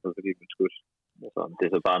 fordi man skulle, altså, det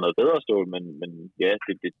er så bare noget bedre stål, men ja,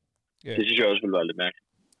 det synes jeg også ville være lidt mærkeligt.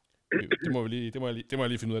 Det må jeg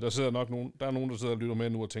lige finde ud af. Der er nogen, der sidder og lytter med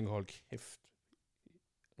nu og tænker, hold kæft,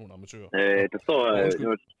 nogle amatører. Der står, nu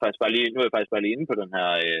er jeg faktisk bare lige inde på den her,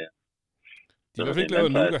 de har i hvert fald ikke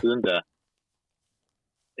lavet nuka. Siden der.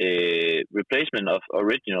 Replacement of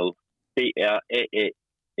original BRAA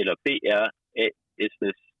eller BRASS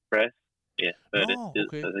brass. Ja, hvad er det?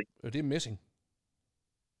 Okay. Det er messing.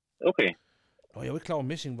 Okay. Nå, jeg var ikke klar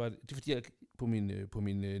over, messing var det. Det er fordi, jeg på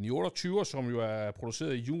min 928, som jo er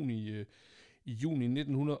produceret i juni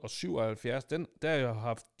 1977, der har jeg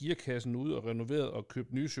haft gearkassen ud og renoveret og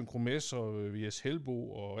købt nye synkromesser via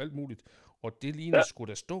Helbo og alt muligt. Og det ligner sgu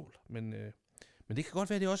da stål, men det kan godt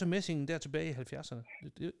være, at det også er messingen der tilbage i 70'erne.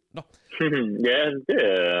 Nå. Ja, det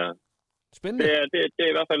er... Spændende. Det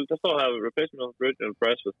er i hvert fald, der står her, replacement of original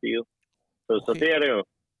brass for steel. Så det er det jo.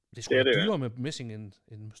 Det skulle være dyrere med messing end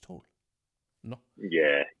med stål. Nå.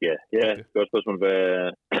 Ja. Okay. Godt spørgsmål,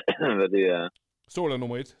 hvad det er. Stål er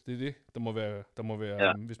nummer 1, det er det. Der må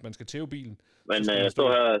være hvis man skal tæve bilen. Men står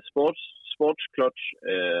her, sports clutch,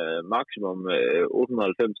 maksimum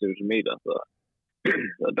 890 Nm, så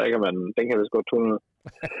den kan vist godt tåle.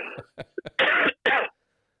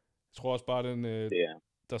 Jeg tror også bare,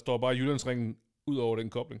 der står bare Jyllandsringen ud over den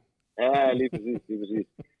kobling. Ja, lige præcis.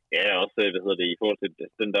 Ja, også, i forhold til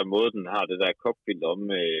den der måde, den har det der kopfilter om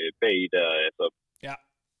bag i der, altså,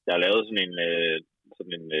 der er lavet sådan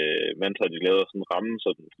en Manthey, de laver sådan en ramme, så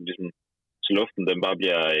ligesom, så luften, den bare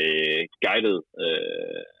bliver guidet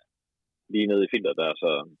lige ned i filter der, så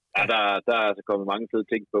der er altså kommet mange fede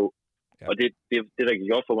ting på. Ja. Og det, der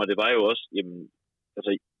gik op for mig, det var jo også, jamen, altså,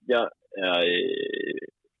 jeg er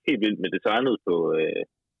helt vild med designet på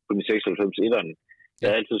min 96 1'eren. Jeg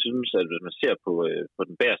har altid synes, at hvis man ser på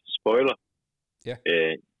den bagerste spoiler,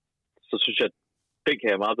 så synes jeg, at den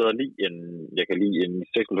kan jeg meget bedre lide, end jeg kan lide en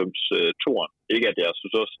 96 2'eren. Ikke at jeg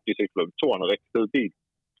synes også, at de 96 2'eren er rigtig fed bil,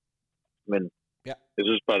 men jeg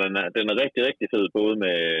synes bare, at den er rigtig, rigtig fed, både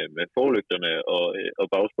med forlygterne og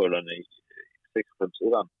bagspoilerne i 96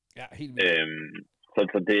 1'eren. Ja, helt vildt. Så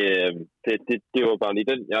det var bare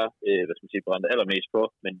lige den, jeg brændte allermest for,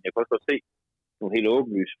 men jeg kan også godt se nogle helt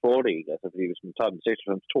åbenlyse fordele, altså fordi hvis man tager den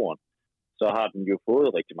 96 2'eren, så har den jo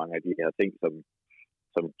fået rigtig mange af de her ting,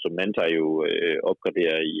 som Manthey jo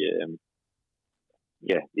opgraderer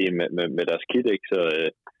med deres kit, ikke?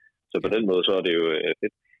 Så på den måde, så er det jo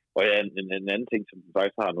fedt. Og ja, en anden ting, som den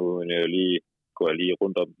faktisk har nu, går jeg lige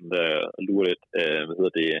rundt om den der og lurer lidt,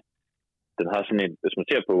 den har sådan en, hvis man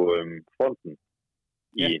ser på fronten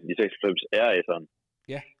i 96 RS'eren,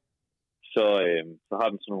 så har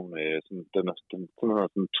den sådan nogle, den har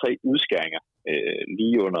sådan 3 udskæringer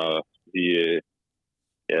lige under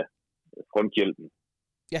fronthjælpen.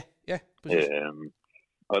 Ja, præcis.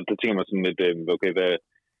 Og der tænker man sådan lidt, okay, hvad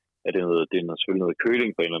er det noget, det er selvfølgelig noget køling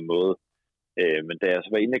på en eller anden måde. Men da jeg så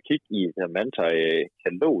var inde og kigge i det her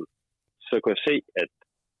Manthey-katalog, så kunne jeg se, at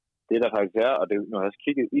det der faktisk er, og det, når jeg har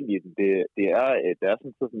kigget ind i den, det er, der er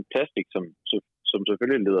sådan plastik, som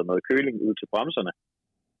selvfølgelig leder noget køling ud til bremserne.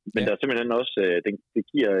 Men der er simpelthen også, det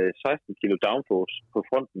giver 16 kilo downforce på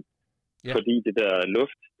fronten, fordi det der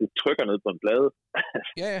luft, det trykker ned på en blade.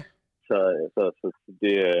 Så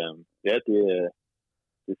det,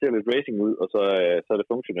 det ser lidt racing ud, og så er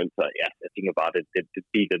det funktionelt. Så ja, jeg tænker bare, at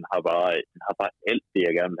bilen har bare alt det,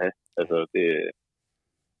 jeg gerne vil have. Altså,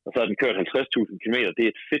 og så har den kørt 50.000 km. Det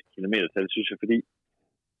er et fedt kilometertal, synes jeg, fordi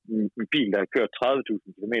en bil, der har kørt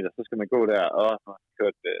 30.000 km, så skal man gå der, og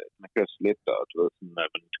man har kørt så lidt, og du ved, sådan,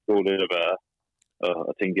 at man skal gå lidt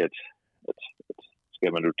og tænke, at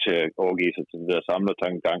skal man jo til at overgive sig til den der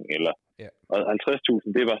samlertankegang, eller... Og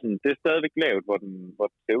 50.000, det var sådan, det er stadigvæk lavt, hvor den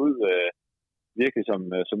ser ud virkelig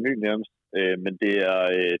som ny nærmest, men det er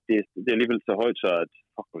alligevel så højt, så at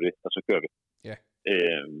fuck for det, og så kører vi.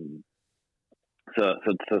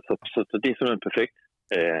 Så det er simpelthen perfekt.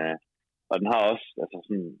 Og den har også, altså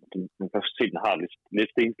sådan, man kan se, den har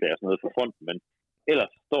lidt stenflag og sådan noget for fronten, men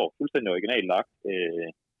ellers står fuldstændig original lagt,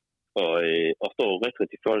 og står rigtig,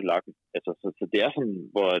 rigtig flot i lakken. Altså, så det er sådan,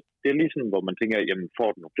 det er lige sådan, hvor man tænker, jamen får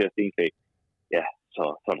den nogle flere stenflag, ja, så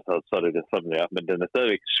er det sådan det er. Men den er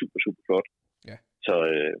stadigvæk super, super flot. Så,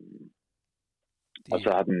 og så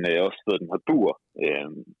har den også den har bur,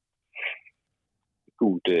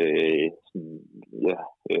 gult,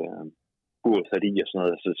 bur sat i og sådan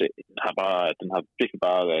noget. Så den har virkelig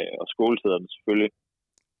bare, og skålsæderne selvfølgelig,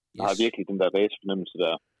 den har virkelig den der racefornemmelse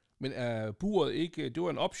der. Men er buret ikke, det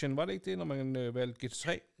var en option, var det ikke det, når man valgte GT3?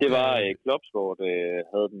 Det var Globsport,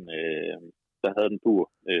 der havde den bur.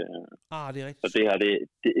 Det er rigtigt. Og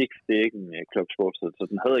det er ikke en Globsport, så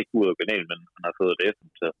den havde ikke buret originalt, men han har fået det efter.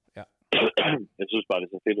 Så. Jeg synes bare, det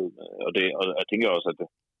ser fedt ud. Og jeg tænker også,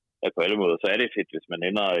 at på alle måder, så er det fedt, hvis man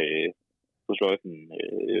ender på sløjfen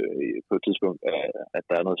på et tidspunkt, at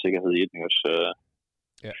der er noget sikkerhed i den også.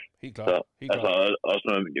 Ja, helt klart. Så, altså, også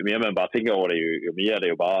jo mere man bare tænker over det, jo mere er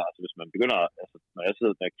det jo bare, altså hvis man begynder, altså når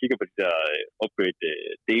jeg kigger på de der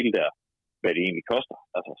upgrade-dele der, hvad det egentlig koster,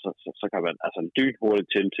 altså så kan man altså dybt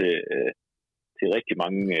hurtigt til rigtig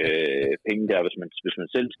mange penge der, hvis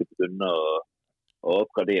man selv skal begynde at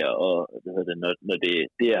opgradere, og når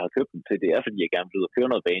det jeg har købt dem til, det er fordi jeg gerne vil ud og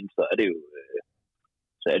køre noget bane, så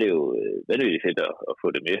er det jo vanvittigt fedt at få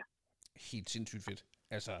det med. Helt sindssygt fedt.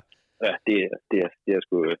 Altså ja, det er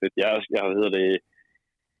sgu fedt. Jeg hedder det,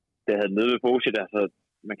 der havde nede ved Porsche der, så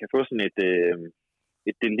man kan få sådan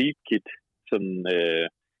et delete kit, sådan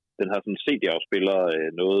den har sådan en CD-afspiller,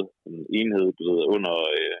 noget en enhed, du ved, under,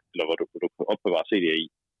 eller hvor du kan opbevare CD'er i.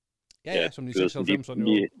 Ja, som de 96'erne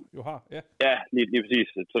jo har. Ja, lige præcis,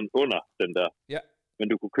 sådan under den der. Ja. Men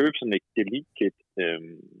du kunne købe sådan et delete kit,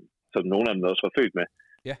 som nogle af dem også var født med.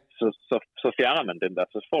 Ja. Så fjerner man den der,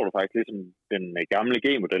 så får du faktisk ligesom den gamle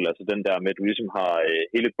G-model, altså den der med, at du ligesom har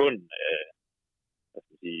hele bunden,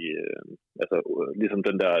 altså ligesom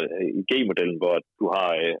den der i G-modellen, hvor du har,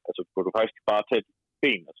 altså hvor du faktisk bare tager dit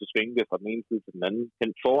ben, og så svinge det fra den ene side til den anden,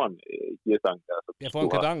 hen foran gearstangen der. Ja,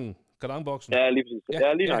 foran kardangboksen. Ja, lige præcis. Ja,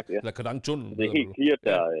 lige nok, ja. Eller kardangtunnelen. Det er helt clear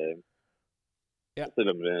der,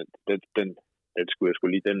 selvom den skulle jeg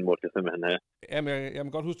lige, den måtte jeg simpelthen have. Ja, men jeg må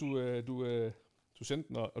godt huske, du sendte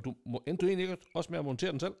den, og endte du egentlig ikke også med at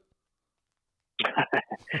montere den selv?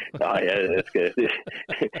 Nej, jeg skal...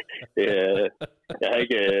 jeg har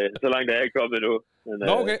ikke... Så langt er jeg ikke kommet endnu. Men,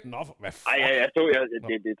 Nå, okay. Nå, hvad fuck?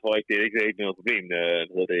 Det tror jeg ikke, det er ikke noget problem.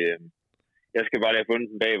 Jeg skal bare lige have fundet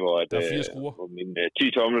en dag, hvor, hvor mine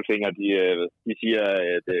 10 tommelfingre, de siger,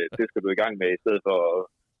 at det skal du i gang med, i stedet for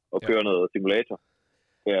at køre noget simulator.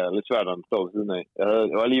 Det er lidt svært, når den står ved siden af.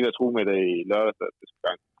 Jeg var lige ved at tro med det i lørdag, så det skal i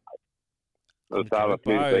gang. Når det starter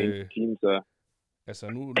flere på en time, så... Altså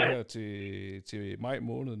nu her til maj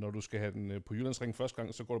måned, når du skal have den på Jyllandsringen første gang,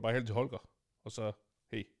 så går du bare helt til Holger, og så,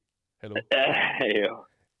 hey, hallo. Ja,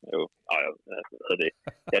 jo. Det.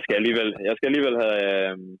 Jeg skal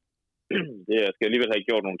alligevel have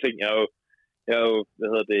gjort nogle ting. Jeg er jo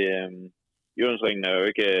Jyllandsringen er jo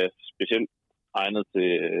ikke specielt egnet til,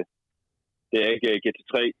 det er ikke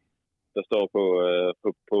GT3, der står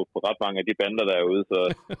på ret mange af de bander derude, så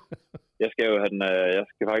jeg skal jo have den, jeg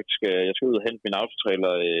skal ud og hente min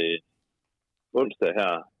autotrailer onsdag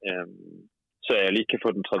her, så jeg lige kan få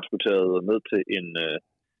den transporteret ned til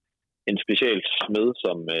en special smed,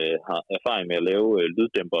 som har erfaring med at lave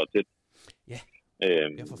lyddæmpere til. Ja.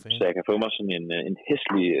 Så jeg kan få mig sådan en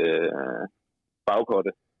hæslig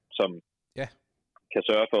bagkotte, som kan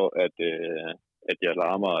sørge for, at jeg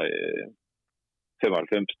larmer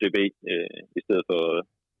 95 dB i stedet for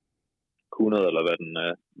 100, eller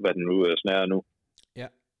hvad den nu snærer nu. Ja,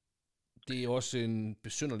 det er også en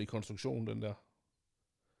besynderlig konstruktion, den der.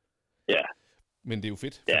 Ja. Men det er jo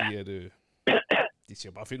fedt, fordi at, det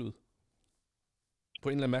ser bare fedt ud. På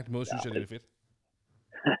en eller anden mærkelig måde, synes jeg, det er fedt.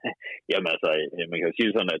 Jamen altså, man kan jo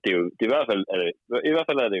sige sådan, at det er i hvert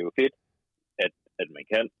fald er det jo fedt, at man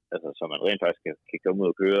kan, altså så man rent faktisk kan komme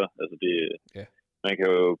ud og køre. Altså det, man kan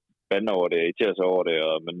jo bande over det, irritere sig over det,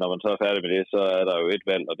 men når man så er færdig med det, så er der jo et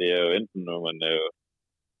valg, og det er jo enten må man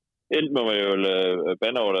jo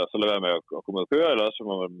bande over det, og så lade være med at komme ud og køre, eller også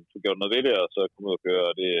må man få gjort noget ved det, og så komme ud og køre,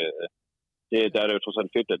 og der er det jo trods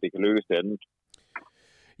alt fedt, at det kan lykkes det andet.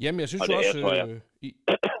 Jamen, jeg synes også,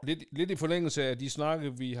 lidt i forlængelse af de snakke,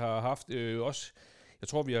 vi har haft, også, jeg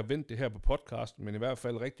tror, vi har vendt det her på podcasten, men i hvert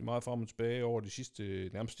fald rigtig meget frem og tilbage over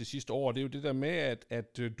nærmest det sidste år. Det er jo det der med,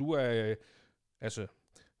 at du er, altså,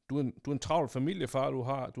 du er en travl familiefar,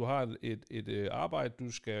 du har et arbejde,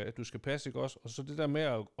 du skal passe, ikke også? Og så det der med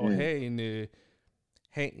at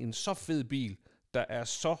have en så fed bil, der er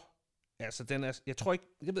så, altså den er,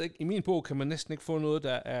 jeg ved ikke, i min bog kan man næsten ikke få noget,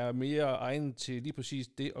 der er mere egnet til lige præcis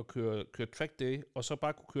det at køre track day, og så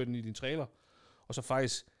bare kunne køre den i din trailer, og så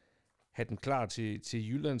faktisk have den klar til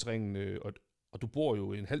Jyllandsringen, og du bor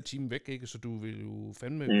jo en halv time væk, ikke? Så du vil jo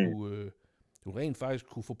fandme du rent faktisk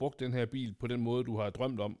kunne få brugt den her bil på den måde, du har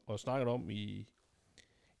drømt om og snakket om i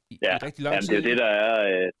rigtig lang tid. Det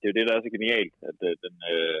er jo det, der er så genialt,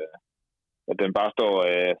 at den bare står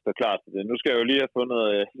klar til det. Nu skal jeg jo lige have fundet,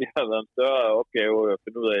 det har været en større opgave at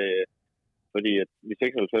finde ud af, fordi at i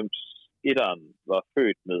 96 etteren var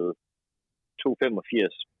født med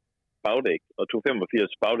 285 bagdæk, og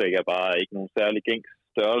 285 bagdæk er bare ikke nogen særlig gængs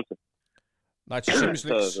størrelse. Nej, til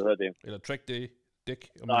semi-slicks, eller track day dæk.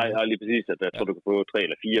 Nej, lige præcis, at jeg tror, du kan få 3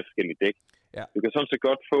 eller 4 forskellige dæk. Ja. Du kan sådan set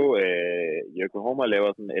godt få, Yokohama laver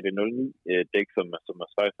sådan et 09 dæk, som er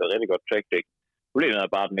faktisk et rigtig godt track dæk. Problemet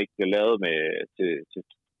er bare, at den ikke bliver lavet med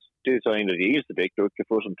det er så en af de eneste dæk, du ikke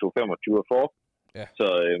kan få som 225 for. Ja. Så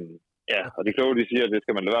og det kloge, de siger, at det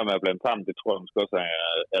skal man lade være med at blande sammen. Det tror jeg måske også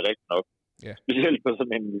er rigtigt nok. Ja. Specielt på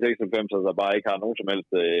sådan en 96, der bare ikke har nogen som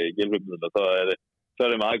helst hjælpemidler, så er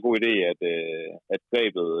det en meget god idé, at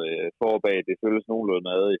grebet forbag, det føles nogenlunde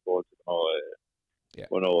ad i forhold til,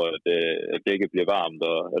 hvornår dækket bliver varmt,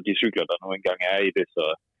 og de cykler, der nu engang er i det. Så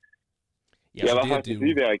jeg var faktisk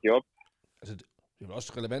lige ved at give op. Altså, det er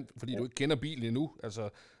også relevant, fordi du ikke kender bilen endnu. Altså,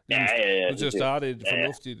 ja, til at starte et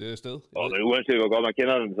fornuftigt sted. Og men uanset hvor godt man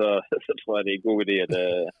kender den, så tror jeg, det er en god idé, at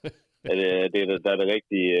der er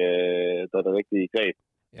det rigtige greb.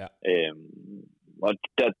 Ja. Og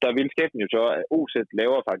der vil skæften jo så, at OZ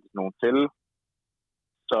laver faktisk nogle til,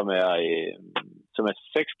 som er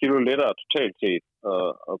 6 kilo lettere totalt set,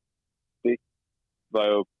 og det var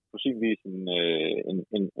jo på sin vis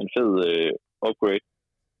en fed upgrade.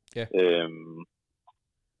 Ja.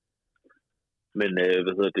 Men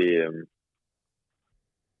hvad hedder det?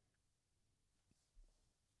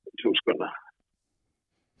 2 sekunder.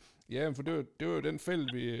 Ja, for det var jo den fælde,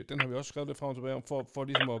 den har vi også skrevet lidt frem og tilbage om, for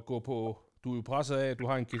ligesom at gå på. Du er jo presset af, at du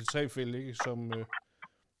har en GT3-fælde, ikke,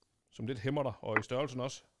 som lidt hæmmer dig, og i størrelsen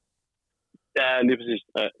også. Ja, lige præcis.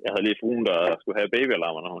 Jeg havde lige fruen, der skulle have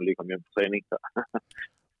babyalarmer, når hun lige kom hjem på træning.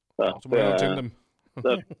 Så må jeg jo tænde dem.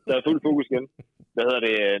 der er fuld fokus igen. Hvad hedder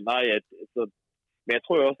det? Nej, men jeg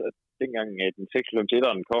tror jo også, at dengang den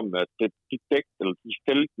 6-kilometeren kom, at de dæk, eller de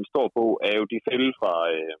fælde, den står på, er jo de fælde fra,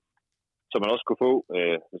 som man også kunne få,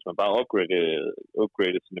 hvis man bare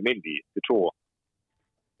upgradede til en almindelig B2'er.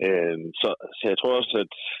 Så jeg tror også,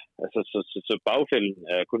 at så bagfælden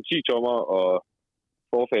er kun 10 tommer, og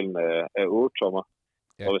forfælden er 8 tommer.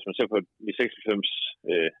 Ja. Og hvis man ser på de 96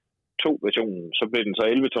 2-versionen, så bliver den så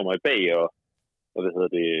 11 tommer i bag, og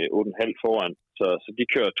 8,5 foran. Så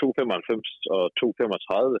de kører 2,95 og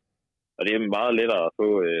 2,35. Og det er meget lettere at få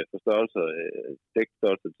størrelse,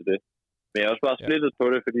 dækstørrelse til det. Men jeg er også bare splittet på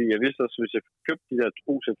det, fordi jeg vidste også, hvis jeg købte de der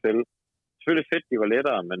OZ-fælde, selvfølgelig fedt, de var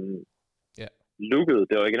lettere, men looket,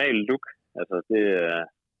 det originale look, altså det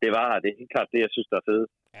er helt klart det, jeg synes, der er fedt.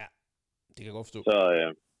 Ja, det kan jeg godt forstå. Så,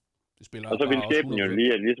 det spiller og så ville skæbnen jo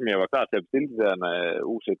lige, at ligesom jeg var klar til at bestille de der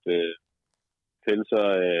OZ-fælde,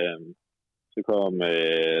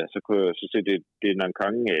 så kunne jeg så se, det er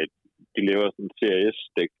Nankang, de laver sådan en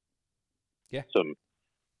CRS-dæk, som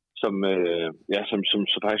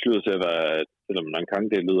så faktisk lyder til at være, selvom Nankang,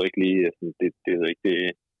 det lyder ikke lige,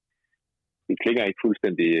 det klinger ikke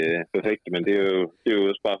fuldstændig perfekt, men det er jo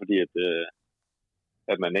også bare fordi,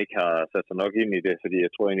 at man ikke har sat sig nok ind i det, fordi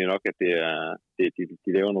jeg tror egentlig nok, at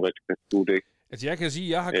de laver nogle rigtig gode dæk. Altså jeg kan sige,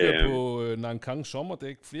 at jeg har kørt på Nankang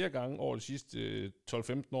sommerdæk flere gange over de sidste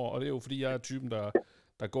 12-15 år, og det er jo fordi, jeg er typen,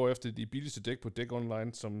 der der går efter de billigste dæk på Dæk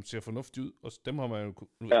Online, som ser fornuftigt ud, og dem har man jo,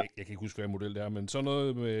 jeg kan ikke huske, hvad model det er, men sådan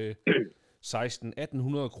noget med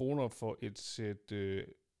 1.800 kroner for et sæt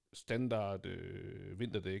standard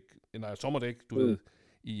vinterdæk, nej, sommerdæk, du ved,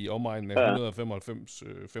 i omegnen af 195,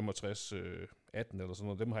 65, 18 eller sådan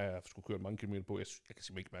noget. Dem har jeg sgu kørt mange kilometer på. Jeg kan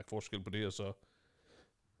simpelthen ikke mærke forskel på det, og så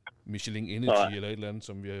Michelin Energy eller et eller andet,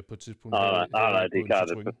 som vi på et tidspunkt nej, det er klart,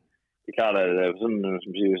 det er klart, at sådan,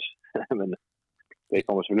 som siger, men det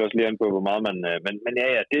kommer selvfølgelig også lige an på, hvor meget man, men ja,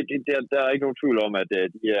 der er ikke nogen tvivl om, at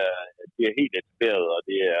de er helt etableret, og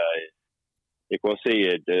det er, jeg kunne også se,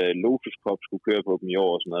 at Lotus Pop skulle køre på dem i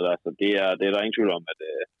år og sådan noget der, så det er der ingen tvivl om, at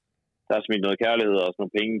der er smidt noget kærlighed og sådan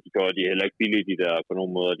nogle penge, de er heller ikke billige, de der på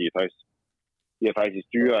nogen måder, de er faktisk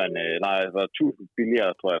dyrere end, det var 1.000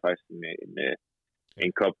 billigere, tror jeg faktisk,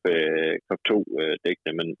 en Cup 2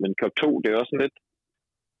 dækkene, men Cup 2, det er også lidt,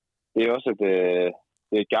 det er også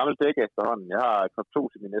et gammelt dæk efterhånden. Jeg har Cup 2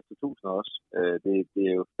 til min næste 1000 også. Det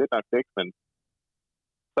er jo fedt nok dæk, men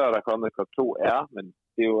så er der kommet Cup 2 R, men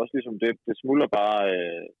det er jo også ligesom, det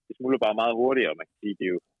smuldrer bare meget hurtigere, man kan sige. Det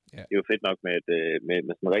er jo fedt nok med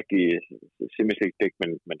sådan en rigtig semi-slick dæk,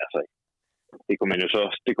 men altså, det kunne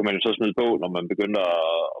man jo så smide på, når man begynder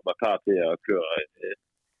at være klar til at køre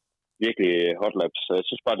virkelig hot laps. Jeg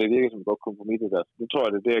synes bare, det virker som et godt kompromis der. Det tror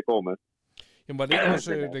jeg, det er det, jeg går med. Jamen var det ikke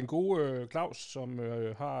også den gode Claus, som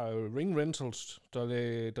har Ring Rentals, der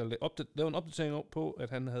lavede en opdatering på, at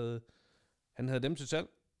han havde dem til salg?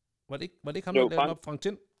 Var det ikke ham, der lavede den op, Frank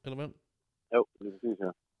Tind, eller hvad? Jo, det er præcis,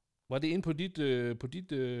 ja. Var det inde på dit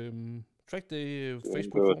Trackday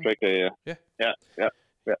Facebook? På Trackday, ja. Ja.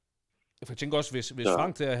 Jeg tænker også, hvis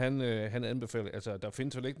Frank der, han anbefaler, altså der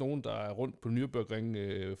findes vel ikke nogen, der er rundt på Nürburgring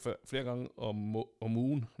flere gange om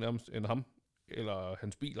ugen, nærmest, end ham, eller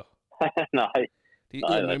hans biler. Nej. Det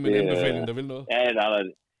er med en anbefaling, der vil noget. Ja,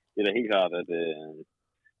 det er da helt klart, at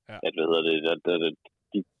hvad hedder det,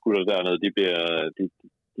 de gutter dernede,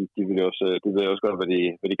 de vil også godt,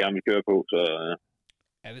 hvad de gerne vil køre på, så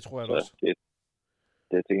ja, det tror jeg også.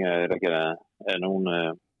 Det tænker jeg, der kan være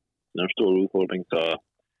nogen stor udfordring, så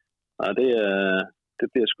nej, det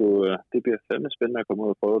bliver fandme spændende at komme ud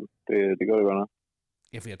og prøve det. Det gør det godt nok.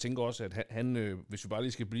 Ja, for jeg tænker også, at han hvis vi bare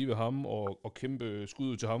lige skal blive ved ham og kæmpe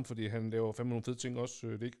skud til ham, fordi han laver fandme nogle fede ting også.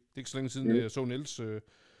 Det er ikke så længe siden, jeg så Niels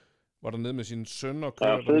var dernede med sin søn og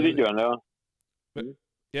kørte. Ja, fede video, han laver.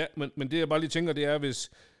 Ja, men det jeg bare lige tænker, det er, hvis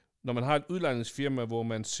når man har et udlejningsfirma, hvor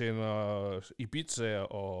man sender Ibiza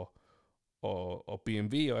og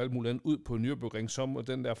BMW og alt muligt andet ud på Nürburgring, så må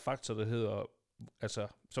den der faktor, der hedder, altså,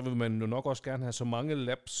 så vil man jo nok også gerne have så mange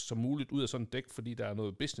laps som muligt ud af sådan et dæk, fordi der er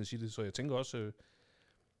noget business i det, så jeg tænker også...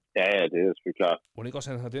 Ja, det er selvfølgelig klart. Må det ikke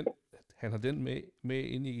også, han har den med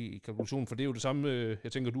inde i kalkulationen, for det er jo det samme,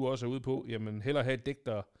 jeg tænker, du også er ude på, jamen hellere have et dæk,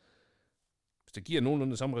 der, hvis det giver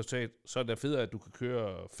nogenlunde det samme resultat, så er det federe, at du kan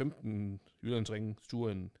køre 15 Jyllandsringen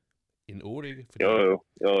ture end 8, ikke? Fordi...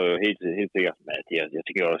 Jo, helt sikkert. Men jeg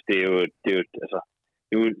tænker også, det er jo, altså,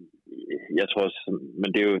 jeg tror også, men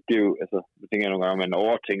det er jo, altså, jeg tænker nogle gange, man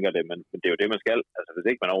overtænker det, men det er jo det, man skal. Altså, hvis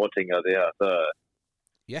ikke man overtænker det her,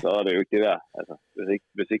 så er det jo ikke det der. Altså,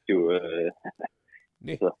 hvis ikke du,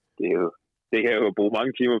 altså, det kan jeg jo bruge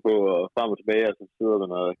mange timer på, og frem og tilbage, og så sidder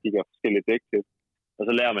man og kigger forskellige dæk til, og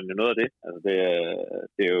så lærer man jo noget af det. Altså,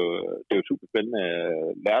 det er jo super spændende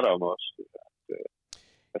lærdom også.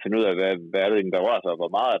 At finde ud af, hvad er det, der rører sig, og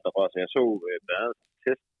hvor meget der rører sig. Jeg så blandt andet en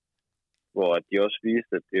test, hvor de også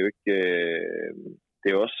viste, at det er jo ikke, det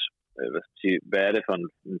er også, hvad er det for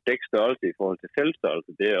en dækstørrelse i forhold til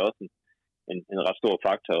feltstørrelse. Det er også en ret stor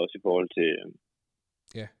faktor også i forhold til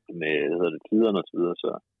med tiderne og så videre.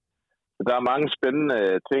 Så der er mange spændende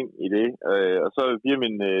ting i det. Og så via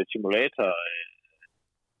min simulator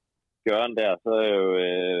Jørgen der, så er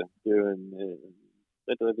det er jo en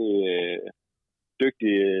rigtig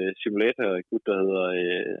dygtig simulator-gut, der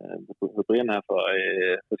hedder Brian her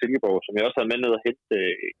fra Silkeborg, som jeg også har med ned og hente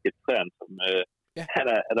GT3'eren, som han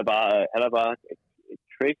er bare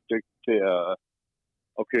crazy dygtig til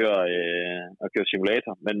at køre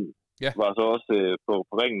simulator, men var så også på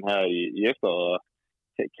ringen her i efteråret, og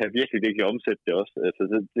kan virkelig omsætte det også. Altså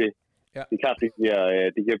det er klart,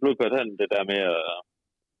 det giver blod på tanden, det der med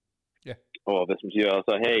og hvad man siger, og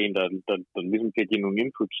så have en, der ligesom kan give nogle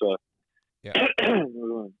input, så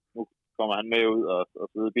nu kommer han med ud og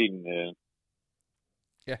sidde i bilen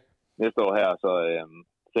næste år her, så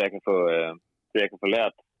jeg kan få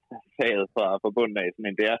lært faget fra bunden af.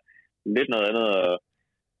 Men det er lidt noget andet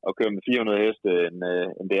at køre med 400 heste,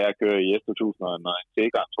 end det er at køre i S2000 og en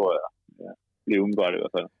T-gang, tror jeg. Lige umiddelbart i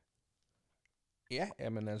hvert fald. Ja,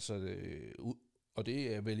 men altså, og det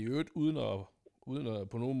er vel i øvrigt uden at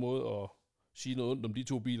på nogen måde sige noget ondt om de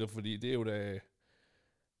 2 biler, fordi det er jo da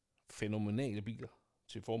fænomenale biler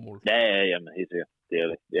til formål. Ja, jamen, helt sikkert. Det er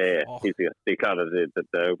det. Ja, helt sikkert. Det er klart, at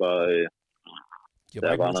der er jo bare, der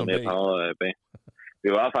er bare noget mere power bag. Vi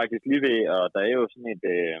var faktisk lige ved, og der er jo sådan et,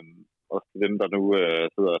 også dem, der nu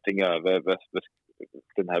sidder og tænker, hvad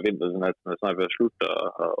den her vinter, den er snart ved at slutte,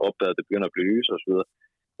 og opdager, at det begynder at blive lys og så videre.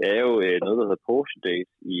 Det er jo noget, der hedder Porsche Days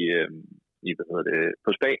på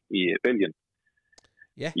Spa i Belgien.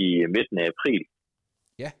 Ja. I midten af april.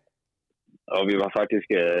 Ja. Og vi var faktisk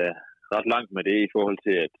ret langt med det i forhold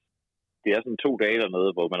til, at det er sådan 2 dage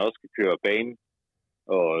dernede, hvor man også skal køre bane,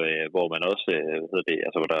 og hvor man også,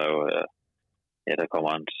 altså hvor der jo, der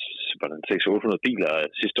kommer en 600-800 biler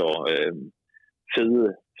sidste år,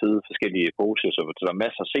 fede forskellige Porsche, så der er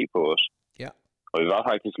masser at se på os. Ja. Og vi var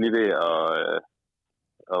faktisk lige ved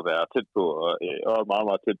at være tæt på, og meget,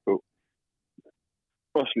 meget tæt på,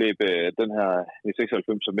 og slæbe den her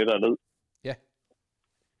 96 meter ned. Ja.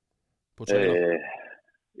 På trailer.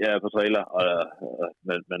 Ja, på trailer.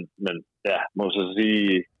 Men ja, må så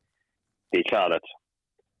sige, det er klart, at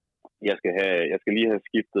jeg skal lige have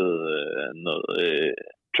skiftet noget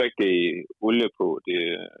track day olie på. Det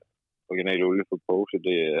originale olie på Porsche.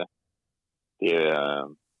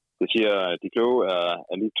 Det siger, at de kloge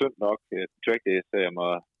er lige tyndt nok track day, så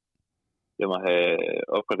jeg må have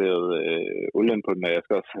opgraderet olien på den, og jeg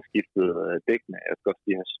skal også have skiftet dækkene. Jeg skal også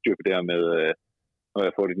lige have styr på det her med, når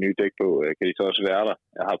jeg får de nye dæk på, kan de så også være der.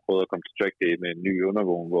 Jeg har prøvet at komme til track day med en ny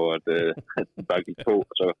undervogn, hvor den bare gik på,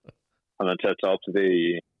 og så har man taget sig op til det i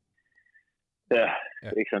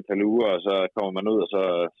ikke antal uger, og så kommer man ud, og så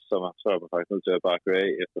er man faktisk nødt til at bare køre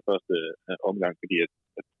af efter første omgang, fordi at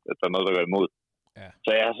der er noget, der går imod. Ja. Så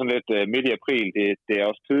jeg er sådan lidt midt i april, det er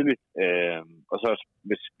også tydeligt, og så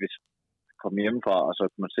hvis komme hjemmefra, og så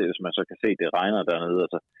kan man se, hvis man så kan se, det regner dernede,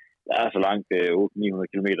 altså der er så langt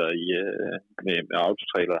 800-900 kilometer med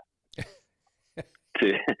autotrailer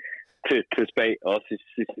til Spa, også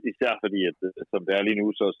især fordi, at som det er lige nu,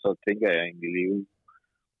 så tænker jeg egentlig lige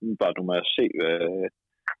bare du må se,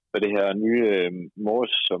 hvad det her nye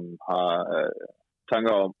Mors, som har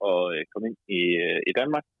tanker om at komme ind i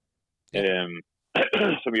Danmark,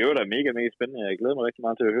 som i øvrigt er mega spændende. Jeg glæder mig rigtig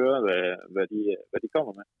meget til at høre, hvad de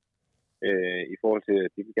kommer med. I forhold til,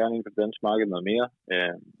 at de vil gerne ind på det danske marked noget mere.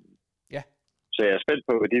 Så jeg er spændt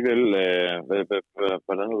på, hvad de vil,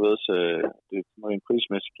 hvordan det en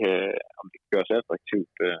prismæssigt om det kan gøres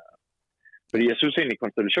attraktivt. Fordi jeg synes egentlig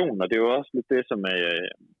konstellationen, og det er jo også lidt det, som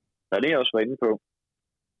René også var inde på.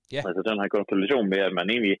 Ja. Altså den her konstellation med, at man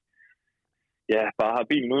egentlig bare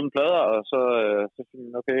har bilen uden plader, og så synes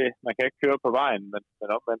man, okay, man kan ikke køre på vejen, men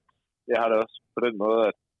omvendt, jeg har det også på den måde,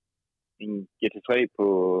 at en GT3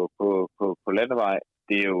 på landevej,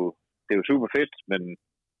 det er jo super fedt, men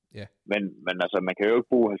altså, man kan jo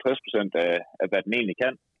ikke bruge 50% af hvad den egentlig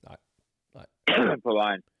kan. Nej. På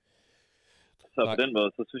vejen. Så på den måde,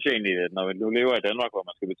 så synes jeg egentlig, at når vi nu lever i Danmark, hvor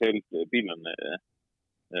man skal betale bilerne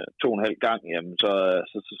 2,5 gang, jamen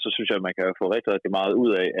så synes jeg, at man kan få rigtig, rigtig meget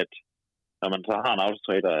ud af, at når man så har en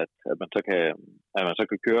autotrader, at man så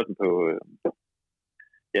kan køre den på,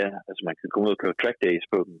 altså man kan komme ud og køre track days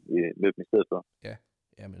på den i stedet for. Ja,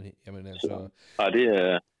 jamen altså. Så, det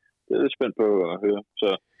er lidt spændt på at høre. Så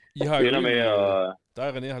I har jo med dig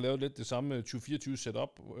og René har lavet lidt det samme 2024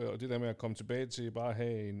 setup, og det der med at komme tilbage til bare at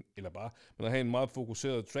have en meget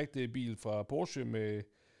fokuseret track day bil fra Porsche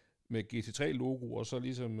med GT3 logo, og så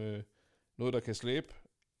ligesom noget, der kan slæbe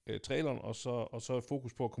traileren, og så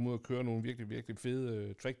fokus på at komme ud og køre nogle virkelig, virkelig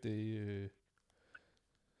fede track day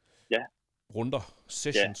runder,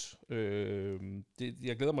 sessions.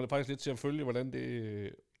 Jeg glæder mig faktisk lidt til at følge, hvordan det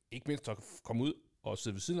ikke mindst at komme ud og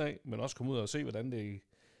sidde ved siden af, men også komme ud og se, hvordan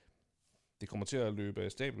det kommer til at løbe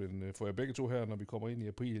af stablen for jer begge to her, når vi kommer ind i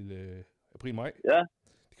april-maj. Ja.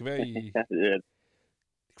 Det kan være,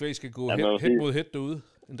 I skal gå head mod head derude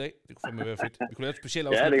en dag. Det kunne fandme være fedt. Vi kunne lave et specielt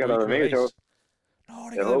afsnit. Ja, det kan være mega sjovt.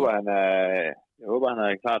 Jeg håber, han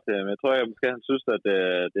er klar til, men jeg tror, måske han synes, at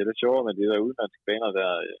det er lidt sjovere med de der udenlandske baner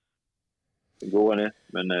der. Den gode René.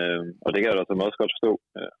 Men, og det kan jeg da også godt forstå.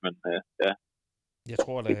 Men ja. Jeg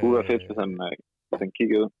tror, det kunne være fedt, hvis han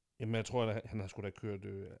kiggede ud. Jamen, jeg tror, at han har sgu da kørt,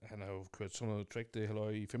 han har jo kørt sådan noget track day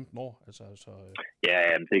halløj i 15 år. Altså, Ja,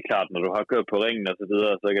 det er klart, når du har kørt på ringen og så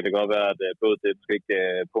videre, så kan det godt være, at både det skal ikke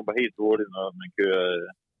pumper helt hurtigt, når man kører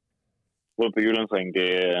rundt på Jyllandsringen.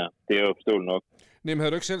 Det er jo forståeligt nok. Nej, men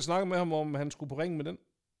havde du ikke selv snakket med ham, om han skulle på ringen med den?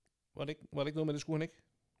 Var det ikke noget med, det skulle han ikke?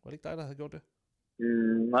 Var det ikke dig, der havde gjort det?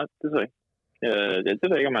 Nej, det tror jeg ikke. Jeg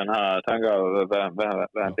ved ikke, om han har tanker om,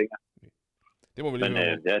 hvad han tænker. Det må vi lige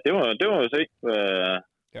høre. Det må vi se,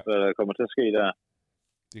 hvad der kommer til at ske der.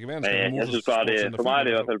 Det kan være, men jeg synes bare, for mig er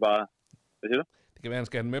det i hvert fald bare, Hvad siger du? Det kan være, han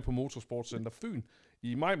skal have den med på Motorsportscenter Fyn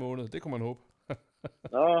i maj måned. Det kunne man håbe.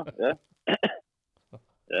 Nå, ja.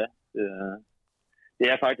 Ja, det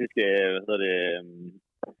er faktisk,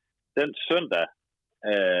 den søndag,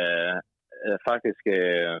 faktisk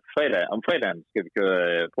fredag. Om fredagen skal vi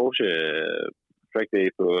køre Porsche Track Day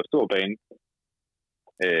på Storbane.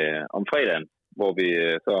 Om fredagen, hvor vi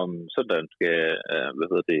så om søndagen skal,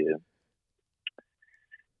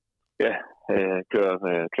 køre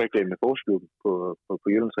Track Day med Porsche-klubben på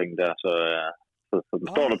Jyllandsringen der, så den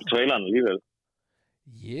står der på traileren alligevel.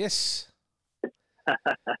 Yes!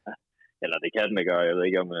 Eller det kan den ikke gøre. Jeg ved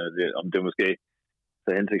ikke, om det måske så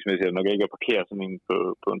hensigtsmæssigt at nok ikke at parkere sådan en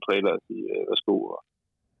på en trailer og sige, værsgo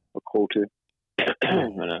og krog til.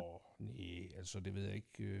 Nej, altså det ved jeg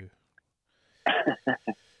ikke.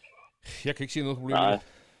 Jeg kan ikke se noget problem med det.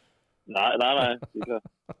 Nej, det er klart.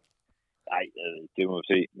 Nej, det må vi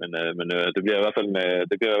se. Men det bliver i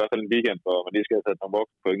hvert fald en weekend, hvor man lige skal have sat nogle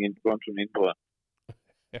voksenpoint ind på kontoen inden, tror jeg.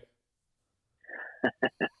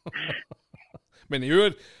 Men i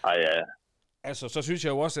øvrigt, ja. Altså, så synes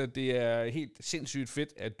jeg jo også, at det er helt sindssygt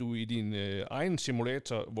fedt, at du i din egen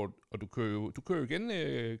simulator, og du kører jo igen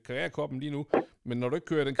karrierekoppen lige nu, men når du ikke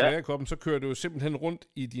kører den karrierekoppen, så kører du jo simpelthen rundt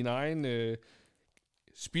i din egen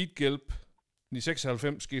Speedgelb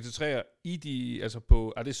 996 GT3'er i de, altså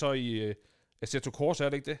på, er det så i Assetto Corsa, er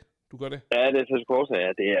det ikke det? Du gør det? Ja, det er Assetto Corsa,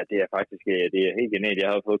 ja. Det er faktisk, det er helt genialt. Jeg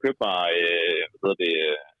har fået købt mig,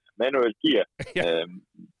 manuel gear,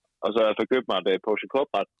 og så har jeg fået købt mig et Porsche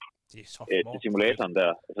Corporate til simulatoren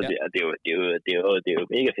der. Altså, det er jo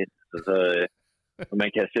mega fedt. Så man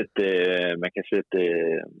kan sætte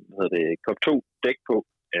Cop 2 dæk på.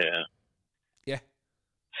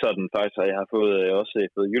 Sådan faktisk, og jeg har også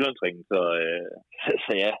fået Jyllandsringen, så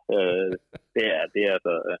ja, det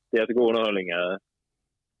er så god underholdning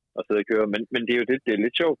at sidde og køre. Men det er jo det er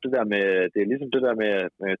lidt sjovt, det der med, det er ligesom det der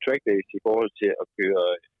med track days i forhold til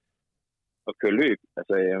at køre løb.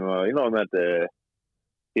 Altså, jeg må indrømme, at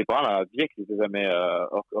det brænder virkelig det der med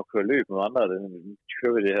at køre løb med andre.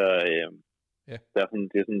 Kører vi det her, det er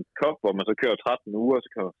sådan en kop, hvor man så kører 13 uger, så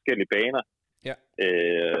kører forskellige baner. Ja.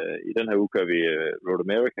 I den her uge kører vi Road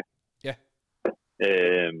America. Ja.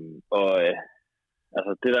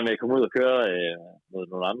 Altså det der med at komme ud og køre mod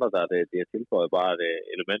nogle andre, det er tilføjet bare et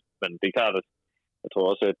element. Men det er klart, at jeg tror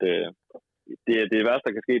også, at det værste,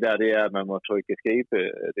 der kan ske der, det er, at man må trykke escape.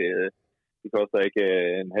 Det koster ikke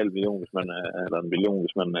 500.000, hvis man, eller 1 million,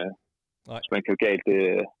 hvis man kører galt.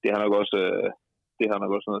 Det har nok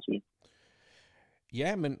også noget at sige.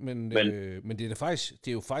 Ja, men det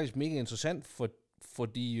er jo faktisk mega interessant,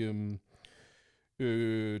 fordi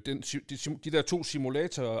de der 2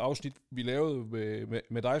 simulator-afsnit, vi lavede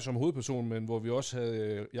med dig som hovedperson, men hvor vi også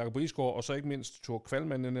havde Jakob Risgaard, og så ikke mindst Thor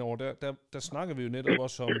Kvalmanden over der snakker vi jo netop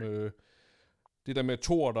også om det der med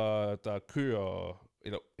Thor, der kører,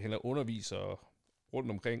 eller underviser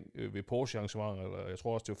rundt omkring ved Porsche-arrangementer, eller jeg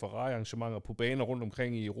tror også, det var Ferrari-arrangementer på baner rundt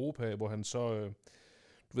omkring i Europa, hvor han så,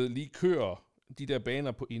 lige kører de der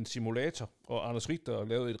baner i en simulator, og Anders Richter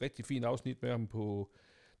lavede et rigtig fint afsnit med ham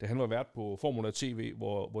da han var vært på Formula TV,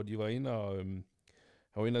 hvor de var inde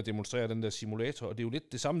og demonstrere den der simulator, og det er jo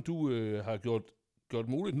lidt det samme, du har gjort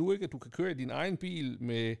muligt nu, ikke? At du kan køre i din egen bil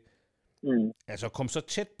med, altså komme så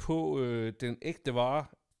tæt på den ægte vare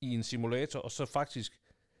i en simulator, og så faktisk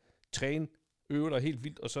træne, øve dig helt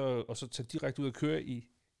vildt, og så tage direkte ud og køre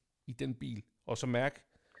i den bil, og så mærke,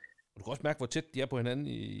 og du kan også mærke, hvor tæt de er på hinanden,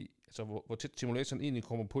 altså hvor tæt simulatoren egentlig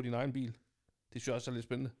kommer på din egen bil. Det synes jeg også er lidt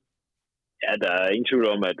spændende. Ja, der er ingen tvivl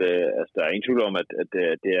om, at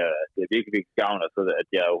det er virkelig gavn, altså, at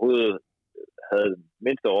jeg overhovedet havde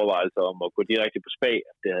mindste overvejelse om at gå direkte på spag.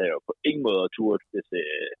 Det havde jeg jo på ingen måde turt,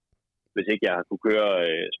 hvis ikke jeg kunne køre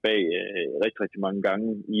spag rigtig, rigtig mange gange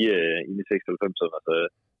i de 96'erne. Altså,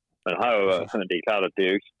 man har jo, det er klart, at det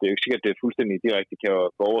er jo ikke sikkert, at det er fuldstændig direkte kan jo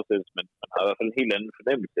oversættes, men man har i hvert fald en helt anden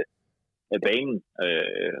fornemmelse af banen,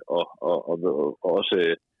 og også,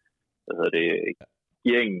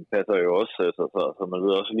 gearingen passer jo også, så man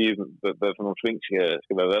ved også lige, hvad for nogle sving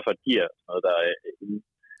skal være, hvad for et gear, noget der er inde.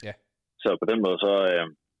 Ja. Så på den måde, så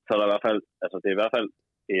er der i hvert fald, altså det er i hvert fald,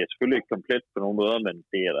 det er selvfølgelig ikke komplet på nogen måder, men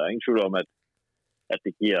det er der ingen tvivl om, at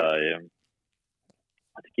det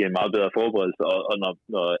giver en meget bedre forberedelse, og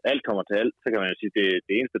når alt kommer til alt, så kan man jo sige,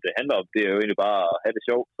 det eneste, det handler om, det er jo egentlig bare at have det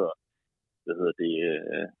sjovt, så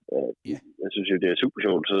jeg synes jo, det er super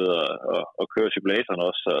sjovt at køre simulatoren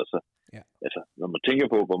også, så altså, når man tænker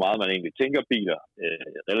på, hvor meget man egentlig tænker biler,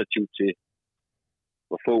 relativt til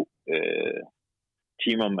hvor få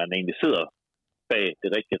timer man egentlig sidder bag det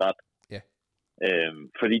rigtige ret,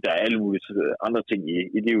 fordi der er alle mulige andre ting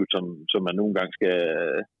i livet, som man nogle gange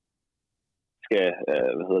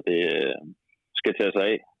skal tage sig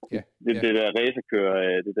af. Ja, Det der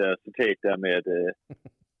racerkører, det der citat der med,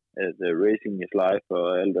 at racing is life og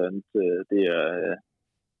alt andet, det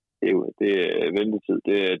er ventetid.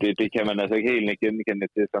 Det kan man altså ikke helt genkende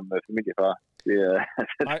til som familiefar. Det er,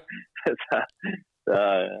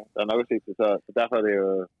 der er nok at se til, så derfor er det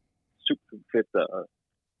jo super fedt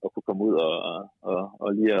at kunne komme ud og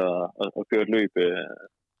lige at køre et løb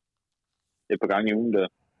et par gange i ugen der.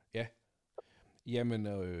 Ja. Jamen,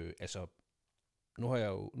 altså, nu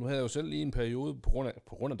havde jeg jo selv lige en periode på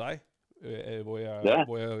grund af dig,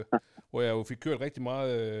 hvor jeg jo fik kørt rigtig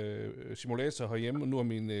meget simulator herhjemme, og nu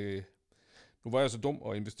var jeg så dum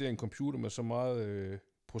at investere i en computer med så meget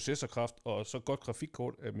processorkraft og så godt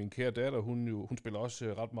grafikkort, at min kære datter, hun spiller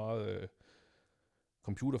også ret meget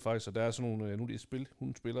computer faktisk, og der er sådan nogle af de spil,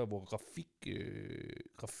 hun spiller, hvor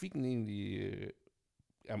grafikken egentlig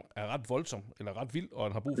er ret voldsom, eller ret vild, og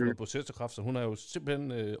han har brug for noget processorkraft, så hun har jo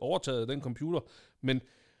simpelthen overtaget den computer,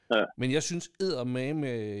 men jeg synes eddermame,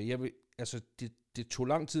 det tog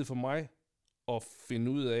lang tid for mig at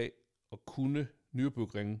finde ud af at kunne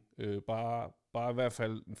Nürburgring, bare i hvert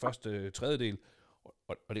fald den første tredjedel,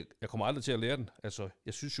 og jeg kommer aldrig til at lære den. Altså,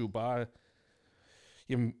 jeg synes jo bare,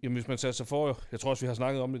 jamen hvis man tager sig for, jeg tror også, vi har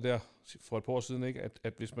snakket om det der for et par år siden, ikke?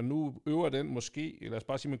 At hvis man nu øver den måske, lad os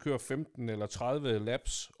bare sige, man kører 15 eller 30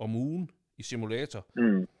 laps om ugen i simulator,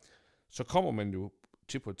 så kommer man jo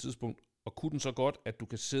til på et tidspunkt, og kunne den så godt, at du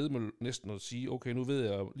kan sidde med næsten og sige, okay, nu ved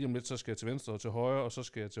jeg, lige om lidt, så skal jeg til venstre og til højre, og så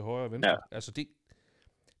skal jeg til højre og venstre. Ja. Altså det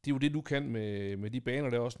er jo det, du kan med de baner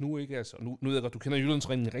der også nu, ikke? Altså, nu ved jeg godt, du kender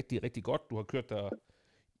Jyllandsringen rigtig, rigtig godt. Du har kørt der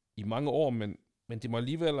i mange år, men det må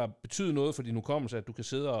alligevel betyde noget for din hukommelse, at du kan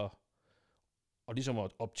sidde og ligesom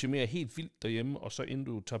at optimere helt vildt derhjemme, og så inden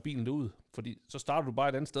du tager bilen derud. Fordi så starter du bare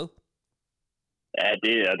et andet sted. Ja,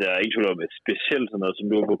 det er ikke tvivl om, specielt sådan noget som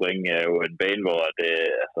Nürburgring er jo en bane, hvor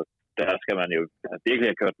der skal man jo virkelig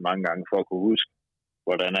have kørt mange gange for at kunne huske,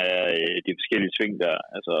 hvordan er de forskellige sving der.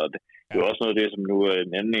 Altså, det er jo også noget af det, som nu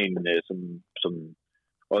en anden som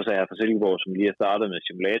også er her fra Silkeborg, som lige har startet med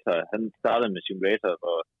simulator. Han startede med simulator,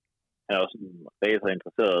 og han er også en racer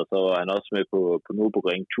interesseret, og så var han også med på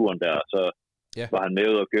Nürburgring-turen der, så var han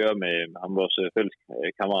med ud at køre med ham, vores fælles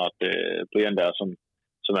kammerat Brian der,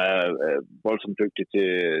 som er voldsomt dygtig til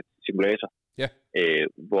simulator. Ja.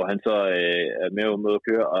 Hvor han så er med at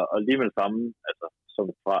køre, og lige med det samme, altså, som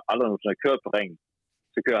fra aldrig nogensinde har kørt på ringen,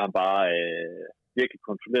 så kører han bare virkelig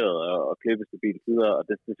kontrolleret og klippe stabilt videre, og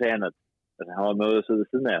det sagde han, at han var med at sidde ved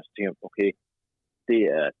siden af, og så tænkte jeg, okay,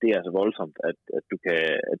 det er altså voldsomt, at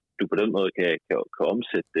du på den måde kan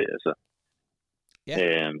omsætte det, altså. Ja.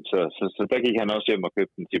 Så der gik han også hjem og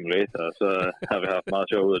købte en simulator, og så har vi haft meget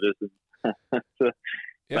sjov ud af det siden.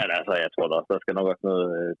 Ja. Men altså, jeg tror der skal nok også noget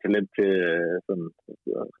talent til sådan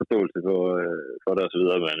forståelse for det og så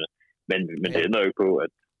videre, men det ændrer jo ikke på,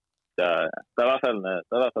 at der er i hvert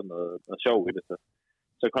fald noget sjov i det.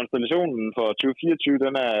 Så konstellationen for 2024,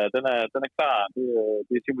 den er klar.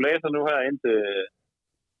 Det er simulator nu her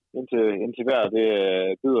indtil hver det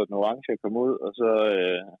byder den orange at komme ud, og så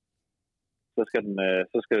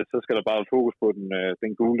skal der bare fokus på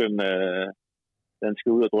den gule, den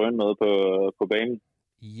skal ud og drøne noget på banen.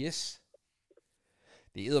 Yes.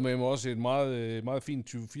 Det æder med mig også et meget, meget fint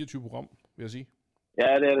 2024-program, vil jeg sige. Ja,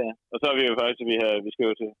 det er det. Og så har vi jo faktisk, vi skal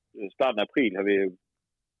jo til starten af april, har vi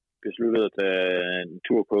besluttet at tage en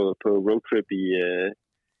tur på roadtrip i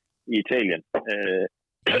Italien.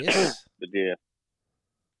 Yes. Det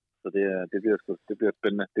bliver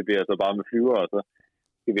spændende. Det bliver så bare med flyver, og så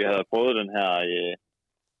skal vi have prøvet den her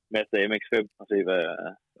Mazda MX-5 og se, hvad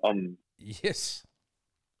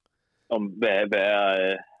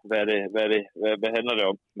handler det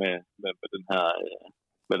om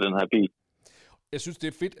med den her bil. Jeg synes, det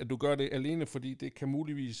er fedt, at du gør det alene, fordi det kan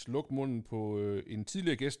muligvis lukke munden på en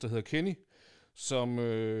tidligere gæst, der hedder Kenny, som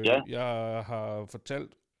jeg har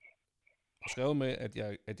fortalt og skrevet med,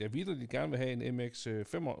 at jeg vitterligt gerne vil have en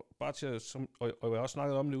MX-5'er, bare til og jeg har også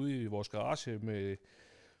snakket om det ude i vores garage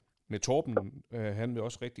med Torben. Han vil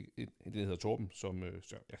også rigtig, det hedder Torben, som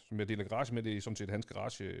jeg deler garage med, det er sådan set hans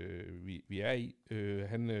garage, vi er i.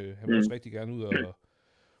 Han vil også rigtig gerne ud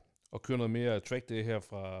og køre noget mere track day her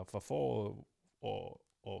fra foråret,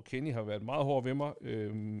 og Kenny har været meget hård ved mig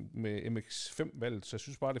med MX-5-valget, så jeg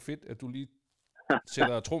synes bare, det er fedt, at du lige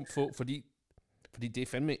sætter trumf på, fordi det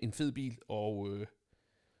er fandme en fed bil, og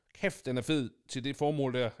kæft, den er fed til det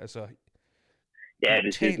formål der, altså. Ja,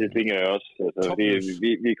 det tænker jeg også. Altså,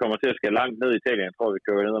 vi kommer til at skal langt ned i Italien. Jeg tror, vi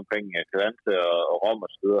kører ned omkring Firenze og Rom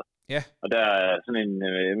og så videre. Ja. Og der er sådan en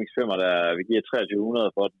MX-5'er, der vi giver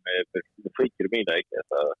 2300 for den med fri kilometer, ikke?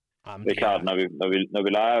 Altså, Jamen, det er klart, når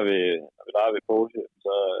vi leger ved Porsche,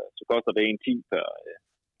 så koster det 1,10 per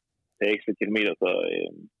ekstra kilometer, så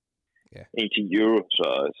 1,10 euro,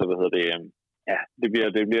 så hvad hedder det, det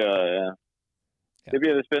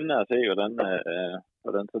bliver lidt spændende at se,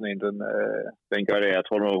 hvordan sådan en, den gør det. Jeg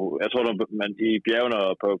tror, man i bjergene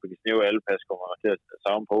og på de snæve alpas kommer til at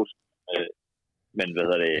savne Porsche, men hvad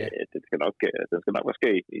hedder det, den skal nok være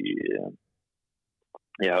sket i...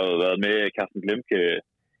 Jeg har jo været med Carsten Glemke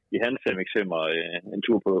i hans MX-5'er en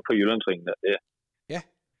tur på Jyllandsringen. Ja.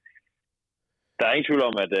 Der er ingen tvivl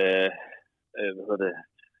om, at hvad hedder det,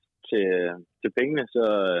 til pengene, så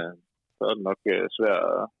er det nok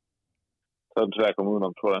svært at komme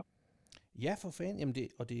udenom, tror jeg. Ja, for fanden. Jamen det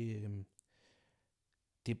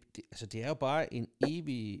er jo bare en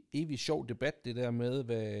evig sjov debat, det der med,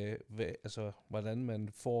 hvordan man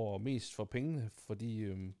får mest for pengene, fordi...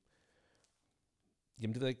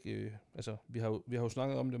 Jamen det ved jeg ikke, vi har jo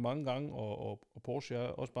snakket om det mange gange, og Porsche er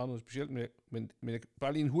også bare noget specielt med, men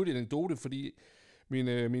bare lige en hurtig anekdote, fordi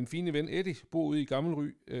min fine ven Eddie bor ude i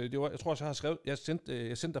Gammelry. Jeg tror også, jeg har skrevet, jeg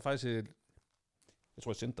sendte dig faktisk, jeg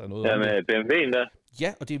tror, jeg sendte dig noget. Ja, med BMW'en der.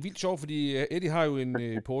 Ja, og det er vildt sjovt, fordi Eddie har jo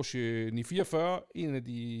en Porsche 944, en af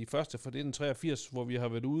de første fra 1983, hvor vi har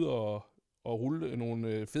været ude og rulle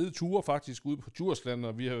nogle fede ture faktisk ude på Tyskland,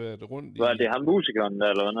 og vi har været rundt Var det ham musikeren der,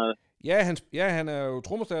 eller noget? Ja, han er jo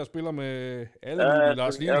trommeslager og spiller med alle mulige,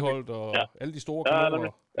 Lars Lilleholdt og alle de store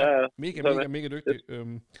kanoner. Mega dygtig.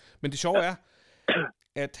 Men det sjove er,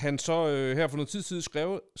 at han så her for noget tid siden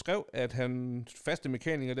skrev, at han faste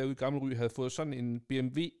mekaniker derude i Gammelry havde fået sådan en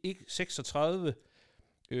BMW X36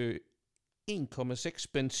 1,6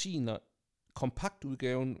 benziner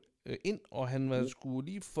kompaktudgaven ind, og han skulle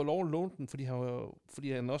lige få lov at låne den, fordi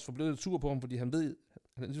han også var blevet sur på ham, fordi han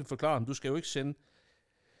ligesom forklarer ham, du skal jo ikke sende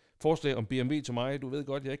forslag om BMW til mig, du ved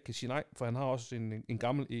godt, jeg ikke kan sige nej, for han har også en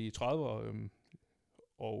gammel E30,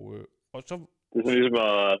 og så... Det er ligesom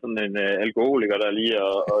sådan en alkoholiker, der lige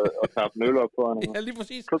og tager møller op på ham. Ja, lige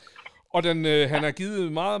præcis. Og han har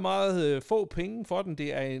givet meget, meget få penge for den.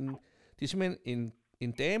 Det er simpelthen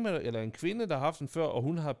en dame eller en kvinde, der har haft den før, og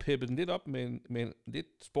hun har peppet den lidt op med en lidt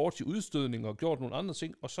sporty udstødning og gjort nogle andre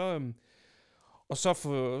ting, og så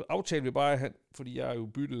aftalte vi bare, fordi jeg er jo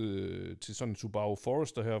byttet til sådan en Subaru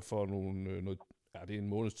Forester her for det er en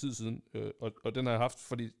måneds tid siden, og den har jeg haft,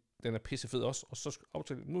 fordi den er pissefed også, og så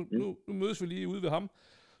aftalte vi, nu mødes vi lige ude ved ham,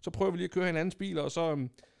 så prøver vi lige at køre hinandens biler, og så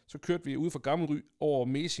kørte vi ud fra Gammelry over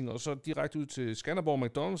Mesing, og så direkte ud til Skanderborg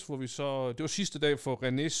McDonald's, hvor det var sidste dag for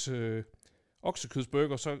Renés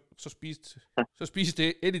oksekødsburger, så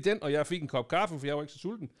spiste Eddie den, og jeg fik en kop kaffe, for jeg var ikke så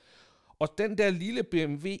sulten. Og den der lille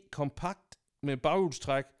BMW kompakt med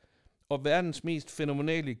baghjulstræk og verdens mest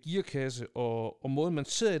fænomenale gearkasse og måden man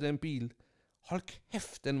sidder i den bil, hold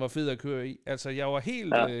kæft, den var fed at køre i. Altså, jeg var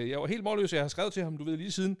helt målløs, jeg har skrevet til ham, du ved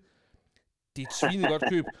lige siden, det er et svinet godt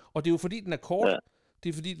køb, og det er jo fordi, den er kort, det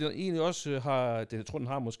er fordi, den egentlig også har, jeg tror, den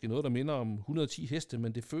har måske noget, der minder om 110 heste,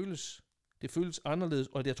 men det føles anderledes,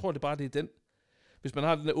 og jeg tror, det er den. Hvis man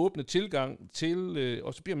har den der åbne tilgang til,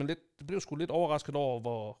 og så bliver man det blev sgu lidt overrasket over,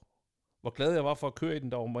 hvor glad jeg var for at køre i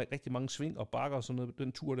den. Der var rigtig mange sving og bakker og sådan noget,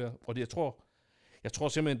 den tur der. Og jeg tror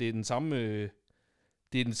simpelthen, det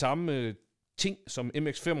er den samme ting, som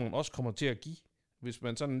MX-5'eren også kommer til at give. Hvis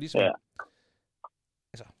man sådan ligesom... Ja.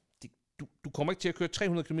 Altså, du kommer ikke til at køre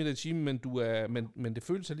 300 km i timen, men det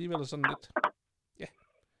føles alligevel sådan lidt... Ja.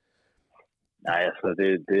 Nej, altså,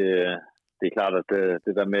 det er klart, at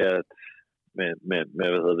det der med, at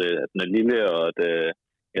hvad hedder det, at den er lille, og at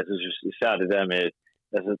jeg synes især det der med,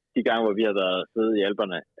 altså de gange, hvor vi har været siddet i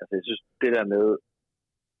Alperne, altså jeg synes det der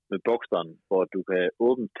med Boxsteren, hvor du kan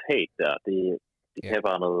åbne tag der, det kan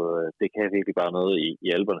bare noget, det kan virkelig bare noget i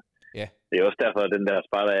Alperne. Ja. Det er også derfor, at den der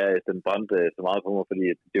Sparta den brændte så meget på mig, fordi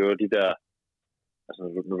det var de der, altså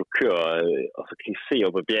når du kører, og så kan se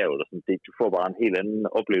op ad bjerget, og sådan, du får bare en helt anden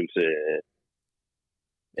oplevelse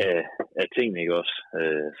af tingene, ikke også?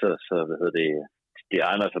 Så hvad hedder det, de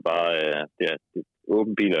egner sig bare, det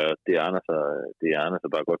åbne biler, det egner sig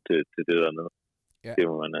bare godt til det der nede. Ja. Det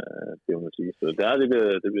må man sige. Så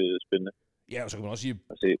det bliver spændende. Ja, og så kan man også sige,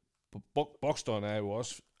 Boxsteren er jo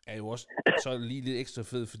også så lige lidt ekstra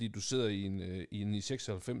fed, fordi du sidder i en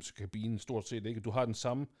 96 kabine stort set, ikke? Du har den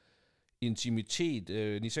samme intimitet.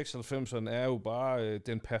 996'eren er jo bare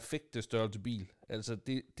den perfekte størrelse bil. Altså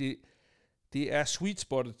det er sweet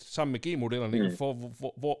spottet sammen med G-modellerne, for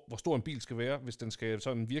hvor stor en bil skal være, hvis den skal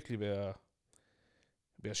sådan virkelig være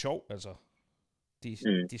sjov. Altså,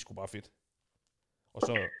 det er sgu bare fedt. Og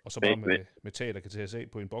så bare med tag, der kan tages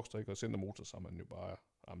af på en Boxster, og centermotor, så er man jo bare,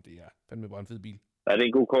 det er fandme bare en fed bil. Ja, det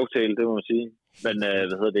er en god cocktail, det må man sige. Men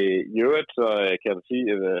i øvrigt, så kan jeg sige,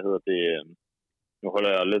 nu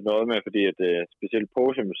holder jeg lidt nøje med, fordi at specielt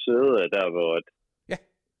Porsche Museet er der, hvor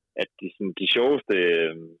at de sjoveste,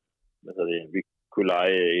 vi kunne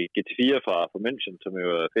lege GT4 fra München, som jo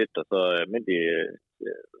er fedt, og så almindelig,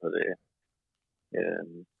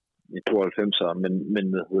 i 92'er, men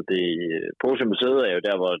Porsche Museet er jo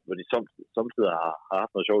der, hvor de samtidig har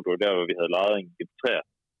haft noget sjovt. Det var der, hvor vi havde lejet en GT3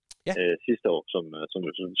 sidste år, som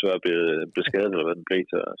jo desværre blev skadet, eller hvad den blev,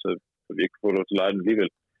 så vi ikke kunne få lov til at lege den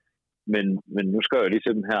alligevel. Men nu skal jeg jo lige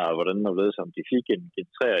se dem her, hvordan der blev som de fik en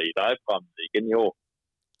GT3 i liveprogrammet igen i år.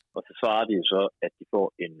 Og så svarer de jo så, at de får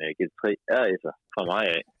en GT3 RS'er fra mig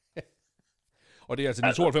af. Og det er altså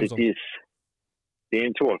de 92'er? Det er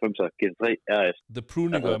en 92'er GT3 RS. The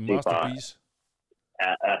pruning of masterpiece.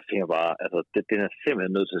 Jeg tænker bare, altså, den er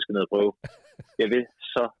simpelthen nødt til at skal ned og prøve. Jeg vil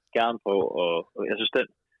så gerne prøve, og jeg synes,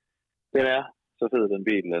 den er så fed, den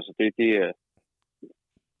bil. Altså, det er...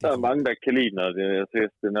 Der er mange, der kan lide den, og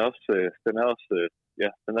den er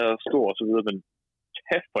også stor og så videre, men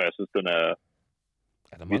kæft, hvor jeg synes, den er...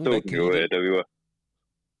 Er der mange, der ikke kan lide da vi var...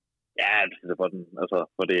 Ja, det er den, altså,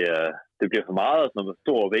 for det bliver for meget, sådan noget med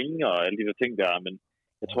store vinger og alle de der ting der, men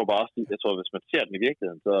jeg tror bare også, hvis man ser den i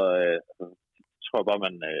virkeligheden, så tror jeg bare,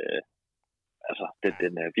 man...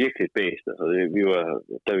 den er virkelig et bæst. Altså,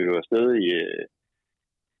 da vi var afsted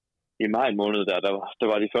i maj måned, der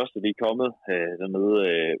var de første, de kommet dernede,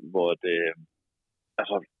 hvor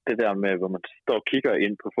det der med, hvor man står og kigger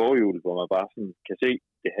ind på forhjulet, hvor man bare sådan kan se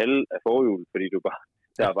det halve af forhjulet, fordi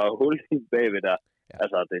der er bare hul bagved der. Ja.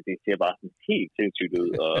 Altså, det ser bare sådan helt sindssygt ud,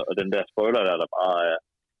 og den der spoiler der bare er...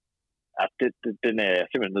 den er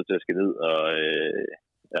simpelthen nødt til at skal ned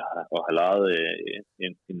og have lejet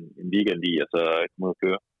en weekend i, og så komme ud og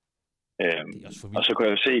køre. Og så kunne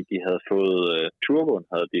jeg jo se, at de havde fået turboen,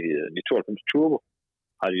 de 92 turbo,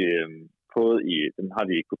 har de fået den har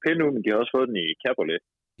de i coupé nu, men de har også fået den i cabriolet.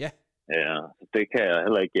 Ja. Så det kan jeg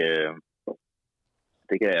heller ikke,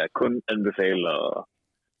 det kan jeg kun anbefale og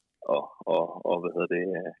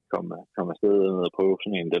komme afsted ned og prøve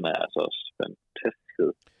sådan en. Den er altså også fantastisk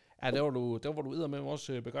fed. Ja, der var du eddermame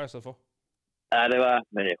også begejstret for. Ja, det var,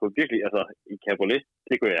 men jeg kunne virkelig, altså i cabriolet,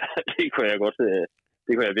 det kunne jeg godt,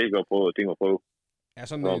 det kunne jeg virkelig godt prøve, det må prøve. Ja,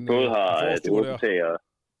 sådan og en både har det åbent tag og...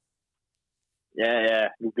 Ja,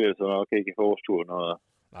 nu bliver det så nok ikke forårstur,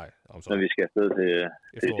 når vi skal afsted til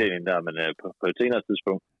Italien der, men på et senere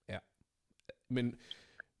tidspunkt. Ja,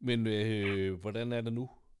 men hvordan er det nu?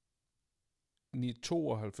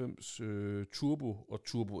 992 Turbo og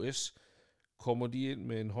Turbo S, kommer de ind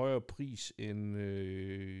med en højere pris end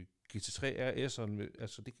GT3 RS'eren?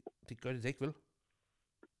 Altså, det gør de da ikke, vel?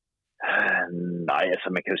 Nej, altså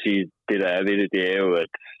man kan jo sige, det der er ved det er jo, at...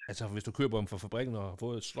 Altså, hvis du køber dem fra fabrikken og har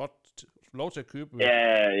fået et slot, lov til at købe...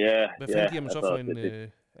 Ja. Hvad fanden giver man så for en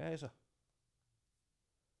RS'er?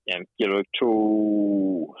 Jamen, giver du ikke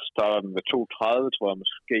starter den med 230, tror jeg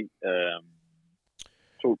måske.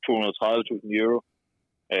 230.000 euro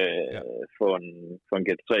for en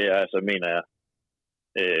GT3, altså mener jeg.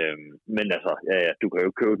 Men altså, ja, du kan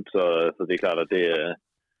jo købe den, så det er klart, at det er...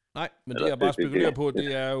 Nej, men det jeg bare spekulerer på,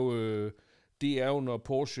 det er jo, når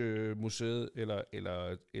Porsche Museet,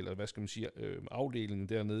 eller hvad skal man sige, afdelingen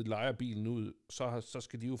dernede, lejer bilen ud, så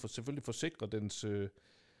skal de jo selvfølgelig forsikre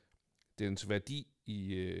dens værdi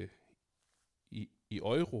i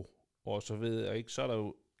euro, og så ved jeg ikke, så er der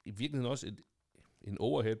jo i virkeligheden også en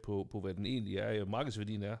overhead på, hvad den egentlig er,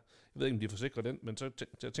 markedsværdien er. Jeg ved ikke, om de forsikrer den, men så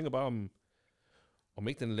jeg tænker bare, om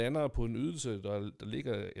ikke den lander på en ydelse, der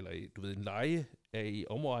ligger, eller du ved, en leje er i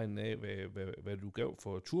omregnen af, hvad du gav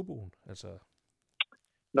for turboen, altså...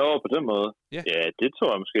 Nå, på den måde. Ja, det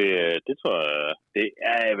tror jeg måske, det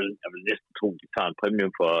er jeg vil næsten tro, de tager en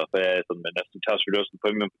premium for RS'en, men altså, de tager selvfølgelig også en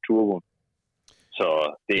premium for turboen. Så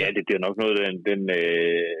det bliver nok noget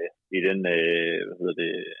i den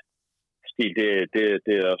stil,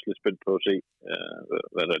 det er også lidt spændt på at se,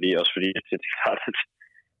 hvad der lige også fordi, det er klart, at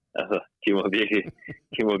altså, de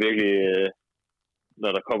må virkelig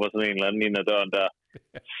når der kommer sådan en eller anden ind ad døren der,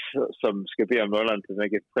 som skal bede om nøglerne til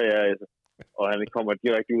den GT3 RS, og han kommer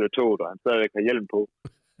direkte ud af toget, og han stadigvæk har hjelm på.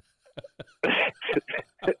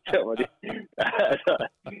 Så var det. Altså,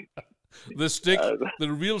 the stick, the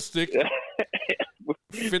real stick.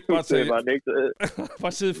 Fedt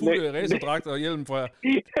bare sidde fuld af racerdragt og hjelm fra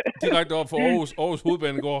direkte op for Aarhus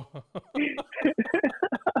Hovedbanegård.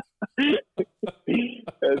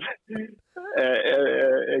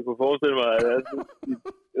 Jeg kunne forestille mig, at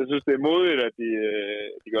jeg synes, det er modigt, at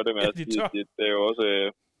de gør det med. Det er jo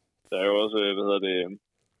også, hvad hedder det,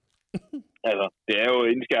 altså, det er jo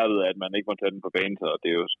indskærpet, at man ikke må tage den på banen, så det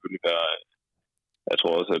er jo selvfølgelig jeg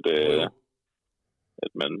tror også,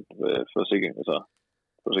 at man forsikring, altså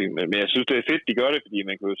forsikring. Men jeg synes, det er fedt, de gør det, fordi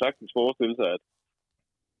man kan jo sagtens forestille sig,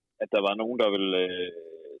 at der var nogen,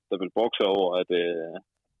 der vil bokse over, at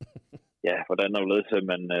hvordan er det til,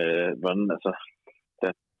 man, hvordan,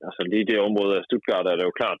 altså lige det område af Stuttgart er det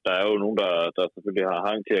jo klart, der er jo nogen, der selvfølgelig har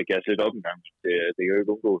hang til at gasse lidt op en gang. Det kan jo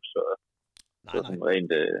ikke undgås, så sådan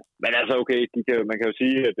rent. Men altså okay, man kan jo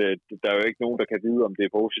sige, at der er jo ikke nogen, der kan vide, om det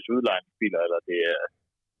er Porsches udlejningsbiler,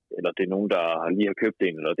 eller det er nogen, der lige har købt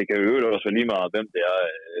en, eller det kan jo også være lige meget, hvem det er,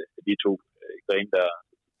 de to grene der.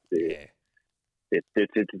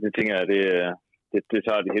 Det tænker jeg, det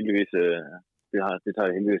tager de heldigvis, det tager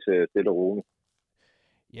de heldigvis stille og roligt.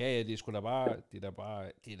 Ja, det er sgu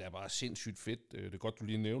da bare sindssygt fedt. Det er godt, du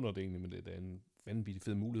lige nævner det egentlig, men det er en vanvittig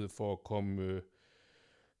fed mulighed for at komme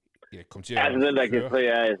til at altså den der GT3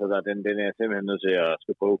 er, altså den er simpelthen nødt til at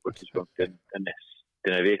skal prøve på et tidspunkt.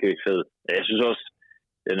 Den er virkelig fed. Jeg synes også,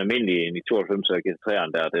 den almindelige 92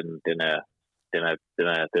 GT3'eren der,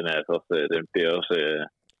 den bliver også,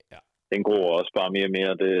 den gror også bare mere og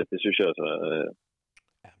mere. Det synes jeg altså.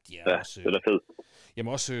 Det er fed.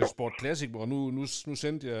 Jamen også Sport Classic, og nu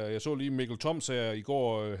sendte jeg så lige Mikkel Toms her i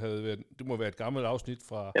går, det må være et gammelt afsnit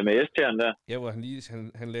fra... Ja, med Estjern der. Ja, hvor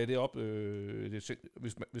han lagde det op.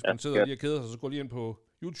 Hvis man sidder lige og keder sig, så gå lige ind på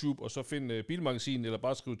YouTube, og så find Bilmagasin, eller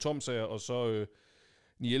bare skriv Toms her, og så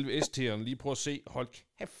 911 ST'eren, lige prøv at se, hold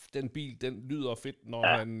kæft, den bil, den lyder fedt, når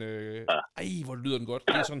han... hvor lyder den godt.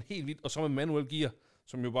 Det er sådan helt vildt, og så med manuel gear,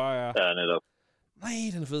 som jo bare er... Ja, netop. Nej,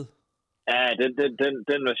 den er fed. Ja,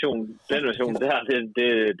 den version der,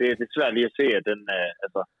 det er svært lige at se, at den,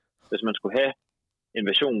 altså, hvis man skulle have en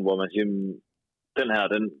version, hvor man siger, den her,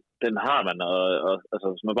 den har man, og altså,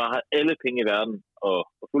 hvis man bare har alle penge i verden, og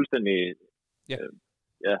fuldstændig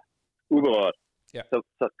uberørt,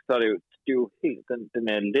 så er det jo helt, den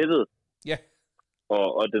er lettet,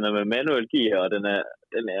 og den er med manuel gear, og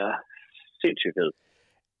den er sindssygt fed.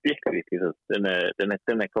 Virkelig, virkelig fed.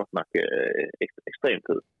 Den er godt nok ekstremt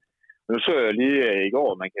fed. Nu så jeg lige i går,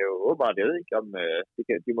 man kan jo åbenbart, jeg ved ikke om,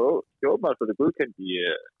 de må åbenbart få det godkendt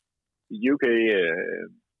i UK.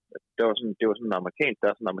 Det var sådan en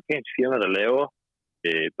amerikansk firma, der laver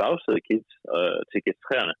bagsædekits til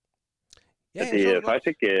GT3'erne. Ja,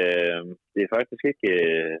 det er faktisk ikke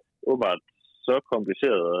åbenbart så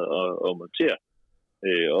kompliceret at montere,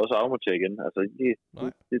 og også afmontere igen. Altså,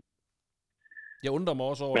 jeg undrer mig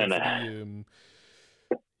også over det, fordi...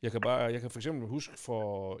 Jeg kan for eksempel huske for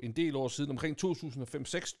en del år siden, omkring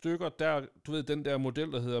 2005-6 stykker, der, du ved, den der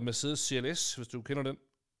model, der hedder Mercedes CLS, hvis du kender den.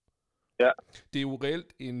 Ja. Det er jo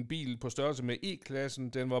reelt en bil på størrelse med E-klassen.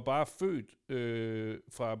 Den var bare født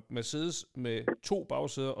fra Mercedes med 2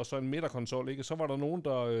 bagsæder og så en midterkonsol, ikke? Så var der nogen,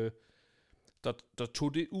 der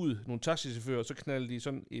tog det ud, nogle taxichauffører, og så knaldede de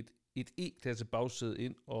sådan et E-klasse bagsæde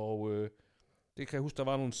ind, og... Det kan jeg huske, der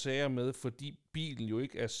var nogle sager med, fordi bilen jo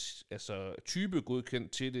ikke er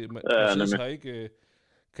typegodkendt til det. Mercedes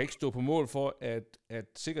kan ikke stå på mål for, at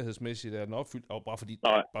sikkerhedsmæssigt er den opfyldt, og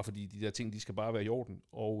bare fordi de der ting, de skal bare være i orden.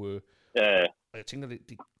 Og jeg tænker,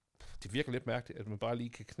 det virker lidt mærkeligt, at man bare lige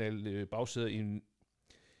kan knalde bagsæder i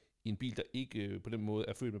en bil, der ikke på den måde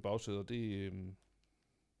er født med bagsæder. Det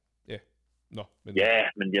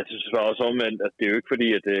men jeg synes bare også omvendt, at det er jo ikke fordi,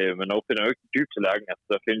 at man opfinder jo ikke dybt tallerken. Altså,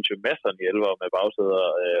 der findes jo masser af 11'ere med bagsæder,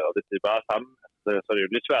 og hvis det er bare samme, så er det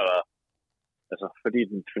jo lidt svært at... Altså, fordi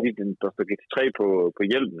der står GT3 på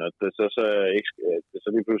hjelmen, at det så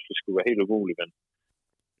lige pludselig skulle være helt umuligt.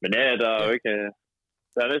 Men der er jo ikke...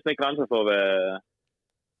 Der er næsten ikke grænser for,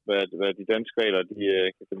 hvad de danske regler, de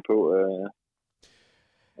kan finde på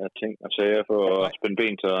af ting og sager for at spænde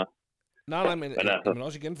ben til... Nej, men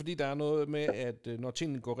også igen, fordi der er noget med, at når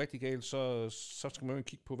tingene går rigtig galt, så skal man jo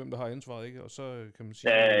kigge på, hvem der har ansvaret, ikke? Og så kan man sige,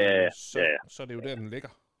 så er det jo der, den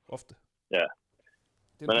ligger ofte. Ja.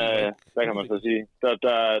 Men hvad kan man så sige?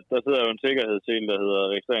 Der sidder jo en sikkerhedssel, der hedder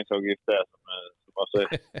registreringsafgift der,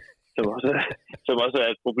 som også er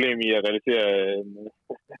et problem i at realisere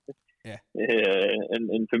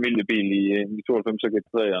en familiebil i 92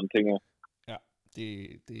 GT3'eren, tænker jeg. Ja,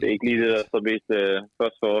 det er ikke lige det, der står mest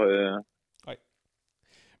først for... Nej.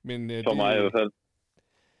 Men for mig i hvert fald.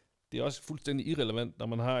 Det er også fuldstændig irrelevant, når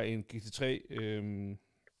man har en GT3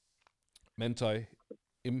 Manthey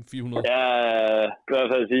M400. Ja, jeg kan i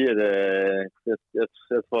hvert fald sige, at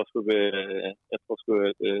jeg tror sgu,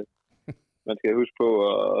 at man skal huske på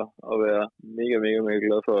at være mega, mega, mega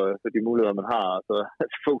glad for de muligheder, man har, og så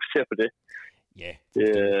fokusere på det. Ja.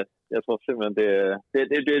 Jeg tror simpelthen,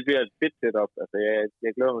 det bliver et fedt setup. Altså,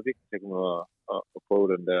 jeg glæder mig virkelig til at komme og prøve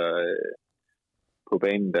den der på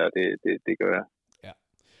banen der. Det gør jeg. Ja.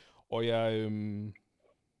 Og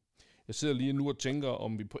Jeg sidder lige nu og tænker,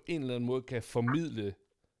 om vi på en eller anden måde kan formidle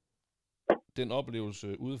den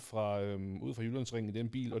oplevelse ude fra Jyllandsringen i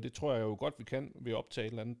den bil, og det tror jeg jo godt, vi kan ved at optage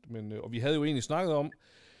et eller andet. Men, og vi havde jo egentlig snakket om,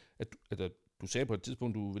 at du sagde på et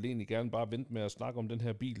tidspunkt, du ville egentlig gerne bare vente med at snakke om den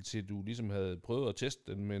her bil, til du ligesom havde prøvet at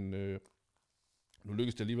teste den, men nu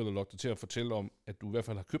lykkedes det alligevel at lokke dig til at fortælle om, at du i hvert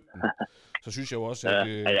fald har købt den. Så synes jeg jo også, at...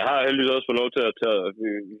 jeg har heldigvis også fået lov til at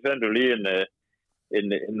vi fandt jo lige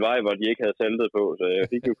en vej, hvor de ikke havde saltet på, så jeg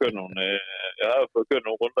fik jo kørt nogle... jeg har fået kørt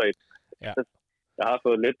nogle runder i. Ja. Jeg har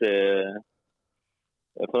fået lidt...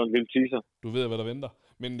 jeg har fået en lille teaser. Du ved, hvad der venter.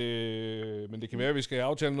 Men det kan være, at vi skal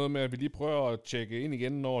aftale noget med, at vi lige prøver at tjekke ind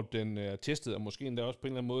igen, når den er testet, og måske endda også på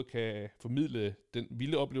en eller anden måde kan formidle den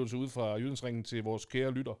vilde oplevelse ud fra Jyllandsringen til vores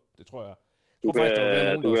kære lytter. Det tror jeg. Du kan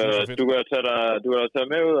tage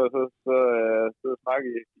med ud og så snakke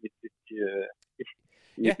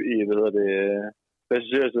i hvad hedder det,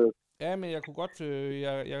 passagersædet. Ja, men jeg kunne godt,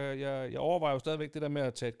 jeg overvejer jo stadigvæk det der med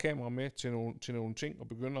at tage et kamera med til nogle ting og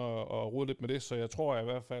begynde at rode lidt med det, så jeg tror i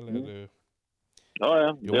hvert fald, at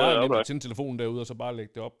jo meget nemt at tænde telefonen derude og så bare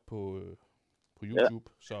lægge det op på YouTube.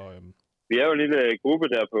 Ja. Så, vi er jo en lille gruppe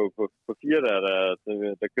der på 4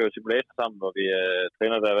 der kører simulator sammen, hvor vi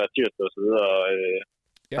træner der hver tirsdag og så videre. Og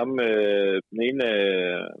ham, den ene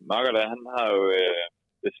makker der, han har jo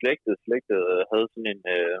slægtet havde sådan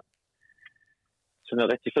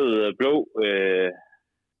en rigtig fed blå,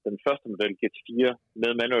 den første model GT4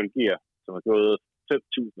 med manuel gear, som har gået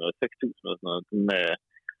 5.000 og 6.000 og sådan noget.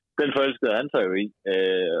 Den forelskede han sig jo i,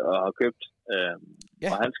 og har købt.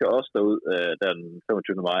 Og han skal også derud den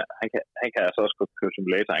 25. maj. Han kan altså også godt køre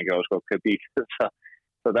simulator, han kan også godt køre bil.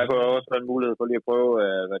 så der kunne også være en mulighed for lige at prøve,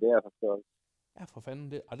 hvad det er for størrelse. Ja, for fanden.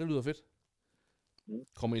 Det lyder fedt.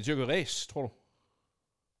 Kommer I til at køre race, tror du?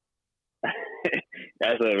 Ja,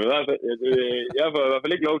 altså, jeg får i hvert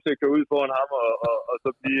fald ikke lov til at køre ud foran ham, og så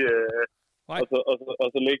blive... og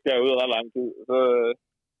så ligge derude ret lang tid. Så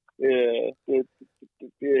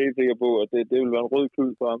det er jeg helt sikker på, at det vil være en rød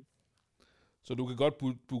klud for ham. Så du kan godt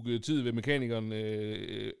booke tid ved mekanikeren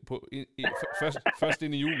først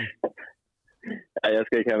ind i juli? Ja, jeg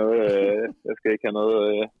skal ikke have noget. Jeg skal ikke have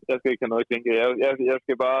noget at tænke.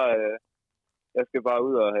 Jeg skal bare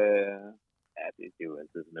ud og have... Ja, det er jo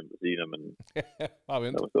altid så nemt at sige, når man... Bare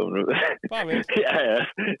vent. Bare vent. Ja.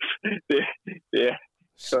 Det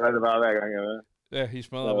så er det bare hver gang, jeg er med. Ja,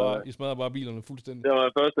 I smadrer bare bilerne fuldstændig. Det var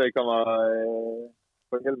det første, jeg kommer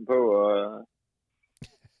på hjelmen på, og...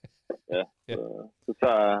 Ja,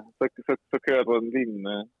 så kører jeg på den bilen.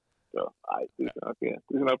 Så nej, det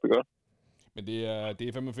skal nok blive godt. Men det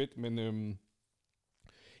er fandme fedt, men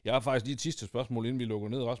jeg har faktisk lige et sidste spørgsmål, inden vi lukker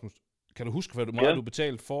ned, Rasmus. Kan du huske, hvad meget du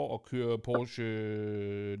betalte for at køre Porsche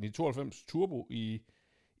 992 Turbo i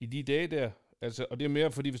de dage der? Altså, og det er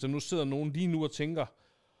mere, fordi hvis der nu sidder nogen lige nu og tænker,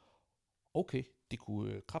 okay, det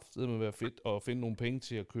kunne kraftedeme være fedt at finde nogle penge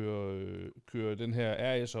til at køre den her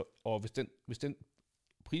RS, og hvis den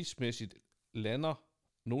prismæssigt lander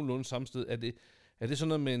nogenlunde samme sted, er det sådan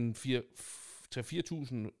noget med en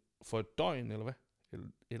 3-4.000 for et døgn, eller hvad?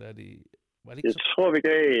 Eller er det... Jeg tror, vi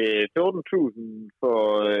gav 14.000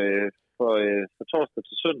 for torsdag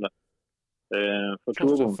til søndag. For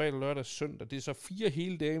torsdag, fredag, lørdag, søndag. Det er så 4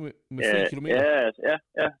 hele dage med 4 kilometer?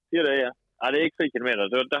 Ja, 4 dage, ja. Nej, det er ikke 3 kilometer.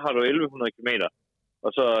 Der har du 1100 kilometer.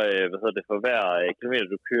 Og så, for hver kilometer,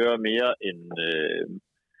 du kører mere end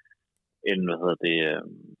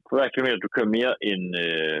for hver kilometer, du kører mere end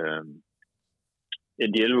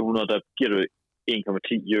de 1100, der giver du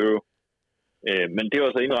 1,10 euro. Men det var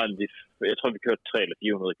så indregnet, jeg tror, vi kørte 300 eller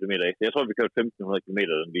 400 km ekstra. Jeg tror, vi kørte 1.500 km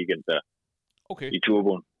den weekend der i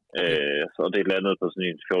turboen. Så det er landet på sådan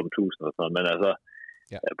en 14.000 og sådan. Men altså,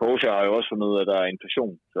 Porsche har jo også fundet ud af, at der er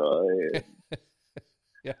inflation. Så,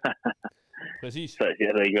 ja, præcis. Så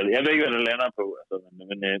jeg ved ikke, hvad det lander på. Altså,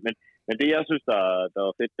 men det, jeg synes, der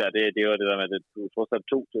var fedt der, det var det der med, at du trods alt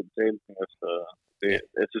 2 til betaling. Så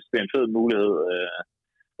jeg synes, det er en fed mulighed.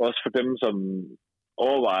 Også for dem, som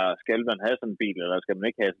overvejer, skal man have sådan en bil, eller skal man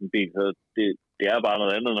ikke have sådan en bil, så det er bare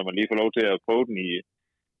noget andet, når man lige får lov til at prøve den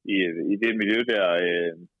i det miljø der,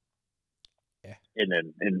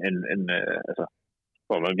 altså,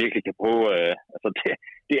 hvor man virkelig kan prøve, altså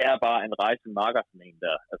det er bare en rejse marker sådan en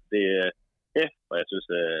der, altså det og jeg synes,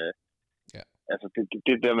 altså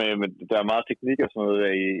det der med, der er meget teknik og sådan noget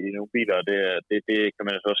der i nogle biler, og det kan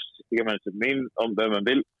man også, det kan man mene om, hvad man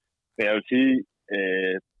vil, men jeg vil sige,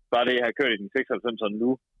 bare det, jeg har kørt i den 96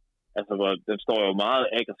 nu, altså hvor den står jo meget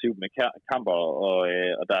aggressivt med kamper,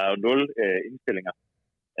 og der er jo 0 indstillinger.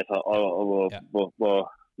 Altså, og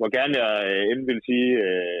hvor gerne jeg endelig vil sige,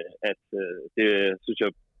 at det synes jeg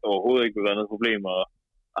overhovedet ikke vil være noget problem at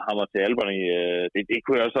hamre til alberne i det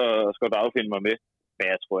kunne jeg så også godt affinde mig med. Men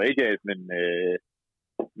jeg tror ikke, at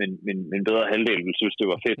min bedre halvdel ville synes, det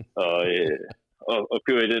var fedt at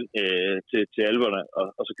køre i den til Alperne,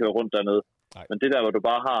 og så køre rundt dernede. Nej. Men det der, hvor du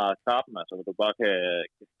bare har knappen, altså hvor du bare kan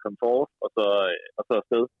komme forward, og så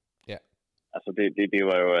afsted. Ja. Altså det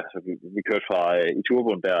var jo, altså vi kørte fra i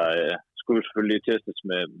turboen, der skulle selvfølgelig testes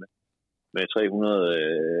med 300,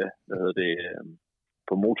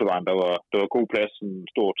 på motorvejen. Der var god plads, en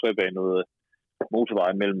stor trebanet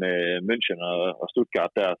motorvej mellem München og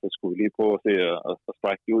Stuttgart der, så skulle vi lige prøve at se at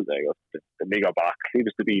strække de ud der, ikke? Den ligger bare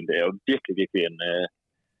klippestabil. Det er jo virkelig en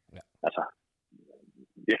altså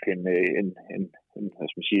virkelig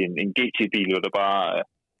en GT-bil, hvor der bare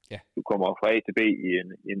du kommer fra A til B i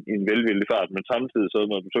en velvillig fart, men samtidig så,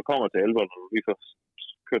 når du så kommer til Alperne, når du lige får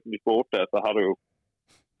kørt den i sport der, så har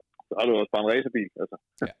du også bare en racerbil, altså.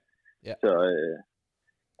 Ja. Så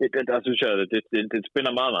der synes jeg, at det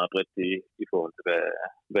spænder meget, meget bredt i forhold til,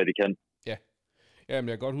 hvad de kan. Ja. Ja, men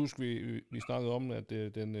jeg kan godt huske, vi snakkede om, at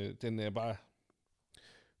den er bare...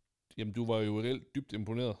 Jamen, du var jo reelt dybt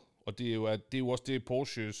imponeret. Og det er jo også det,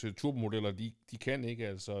 Porsches turbomodeller, de kan, ikke?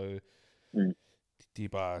 Altså, det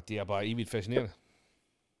er bare evigt fascinerende.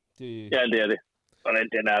 Ja, det er det. Og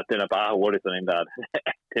den er bare hurtig, sådan en der.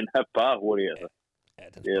 Den er bare hurtig, altså. Ja,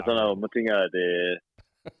 det er sådan, at man tænker, at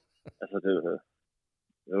altså,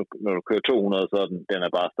 når du kører 200, så den er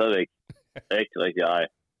bare stadigvæk rigtig, rigtig ej.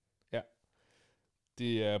 Ja.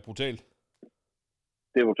 Det er brutalt.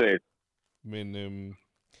 Det er brutalt. Men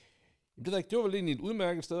det var vel egentlig et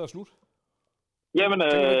udmærket sted at slutte. Jamen,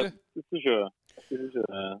 det synes jeg,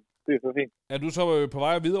 det er så fint. Er du så på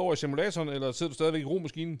vej videre over i simulatoren, eller sidder du stadigvæk i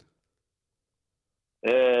romaskinen?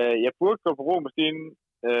 Jeg burde gå på romaskinen,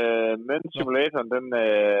 men simulatoren,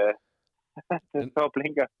 den står og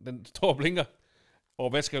blinker. Den står og blinker? Og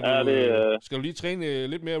hvad skal du... skal du lige træne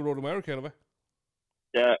lidt mere Road America, eller hvad?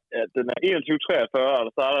 Ja, den er 21.43, og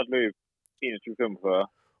der starter et løb 21.45.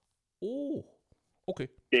 Okay.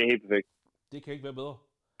 Det er helt perfekt. Det kan ikke være bedre.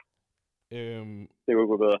 Det kunne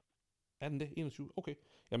ikke være bedre. Er den det? 21? Okay.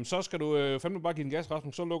 Jamen, så skal du fandme bare give den gas,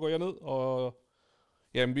 Rasmus. Så lukker jeg ned, og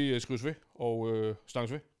jamen, vi skrives ved, og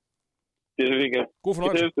snakkes ved. Det er så fint. God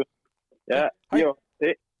fornøjelse. Ja, hej. Jo.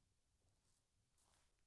 Hej.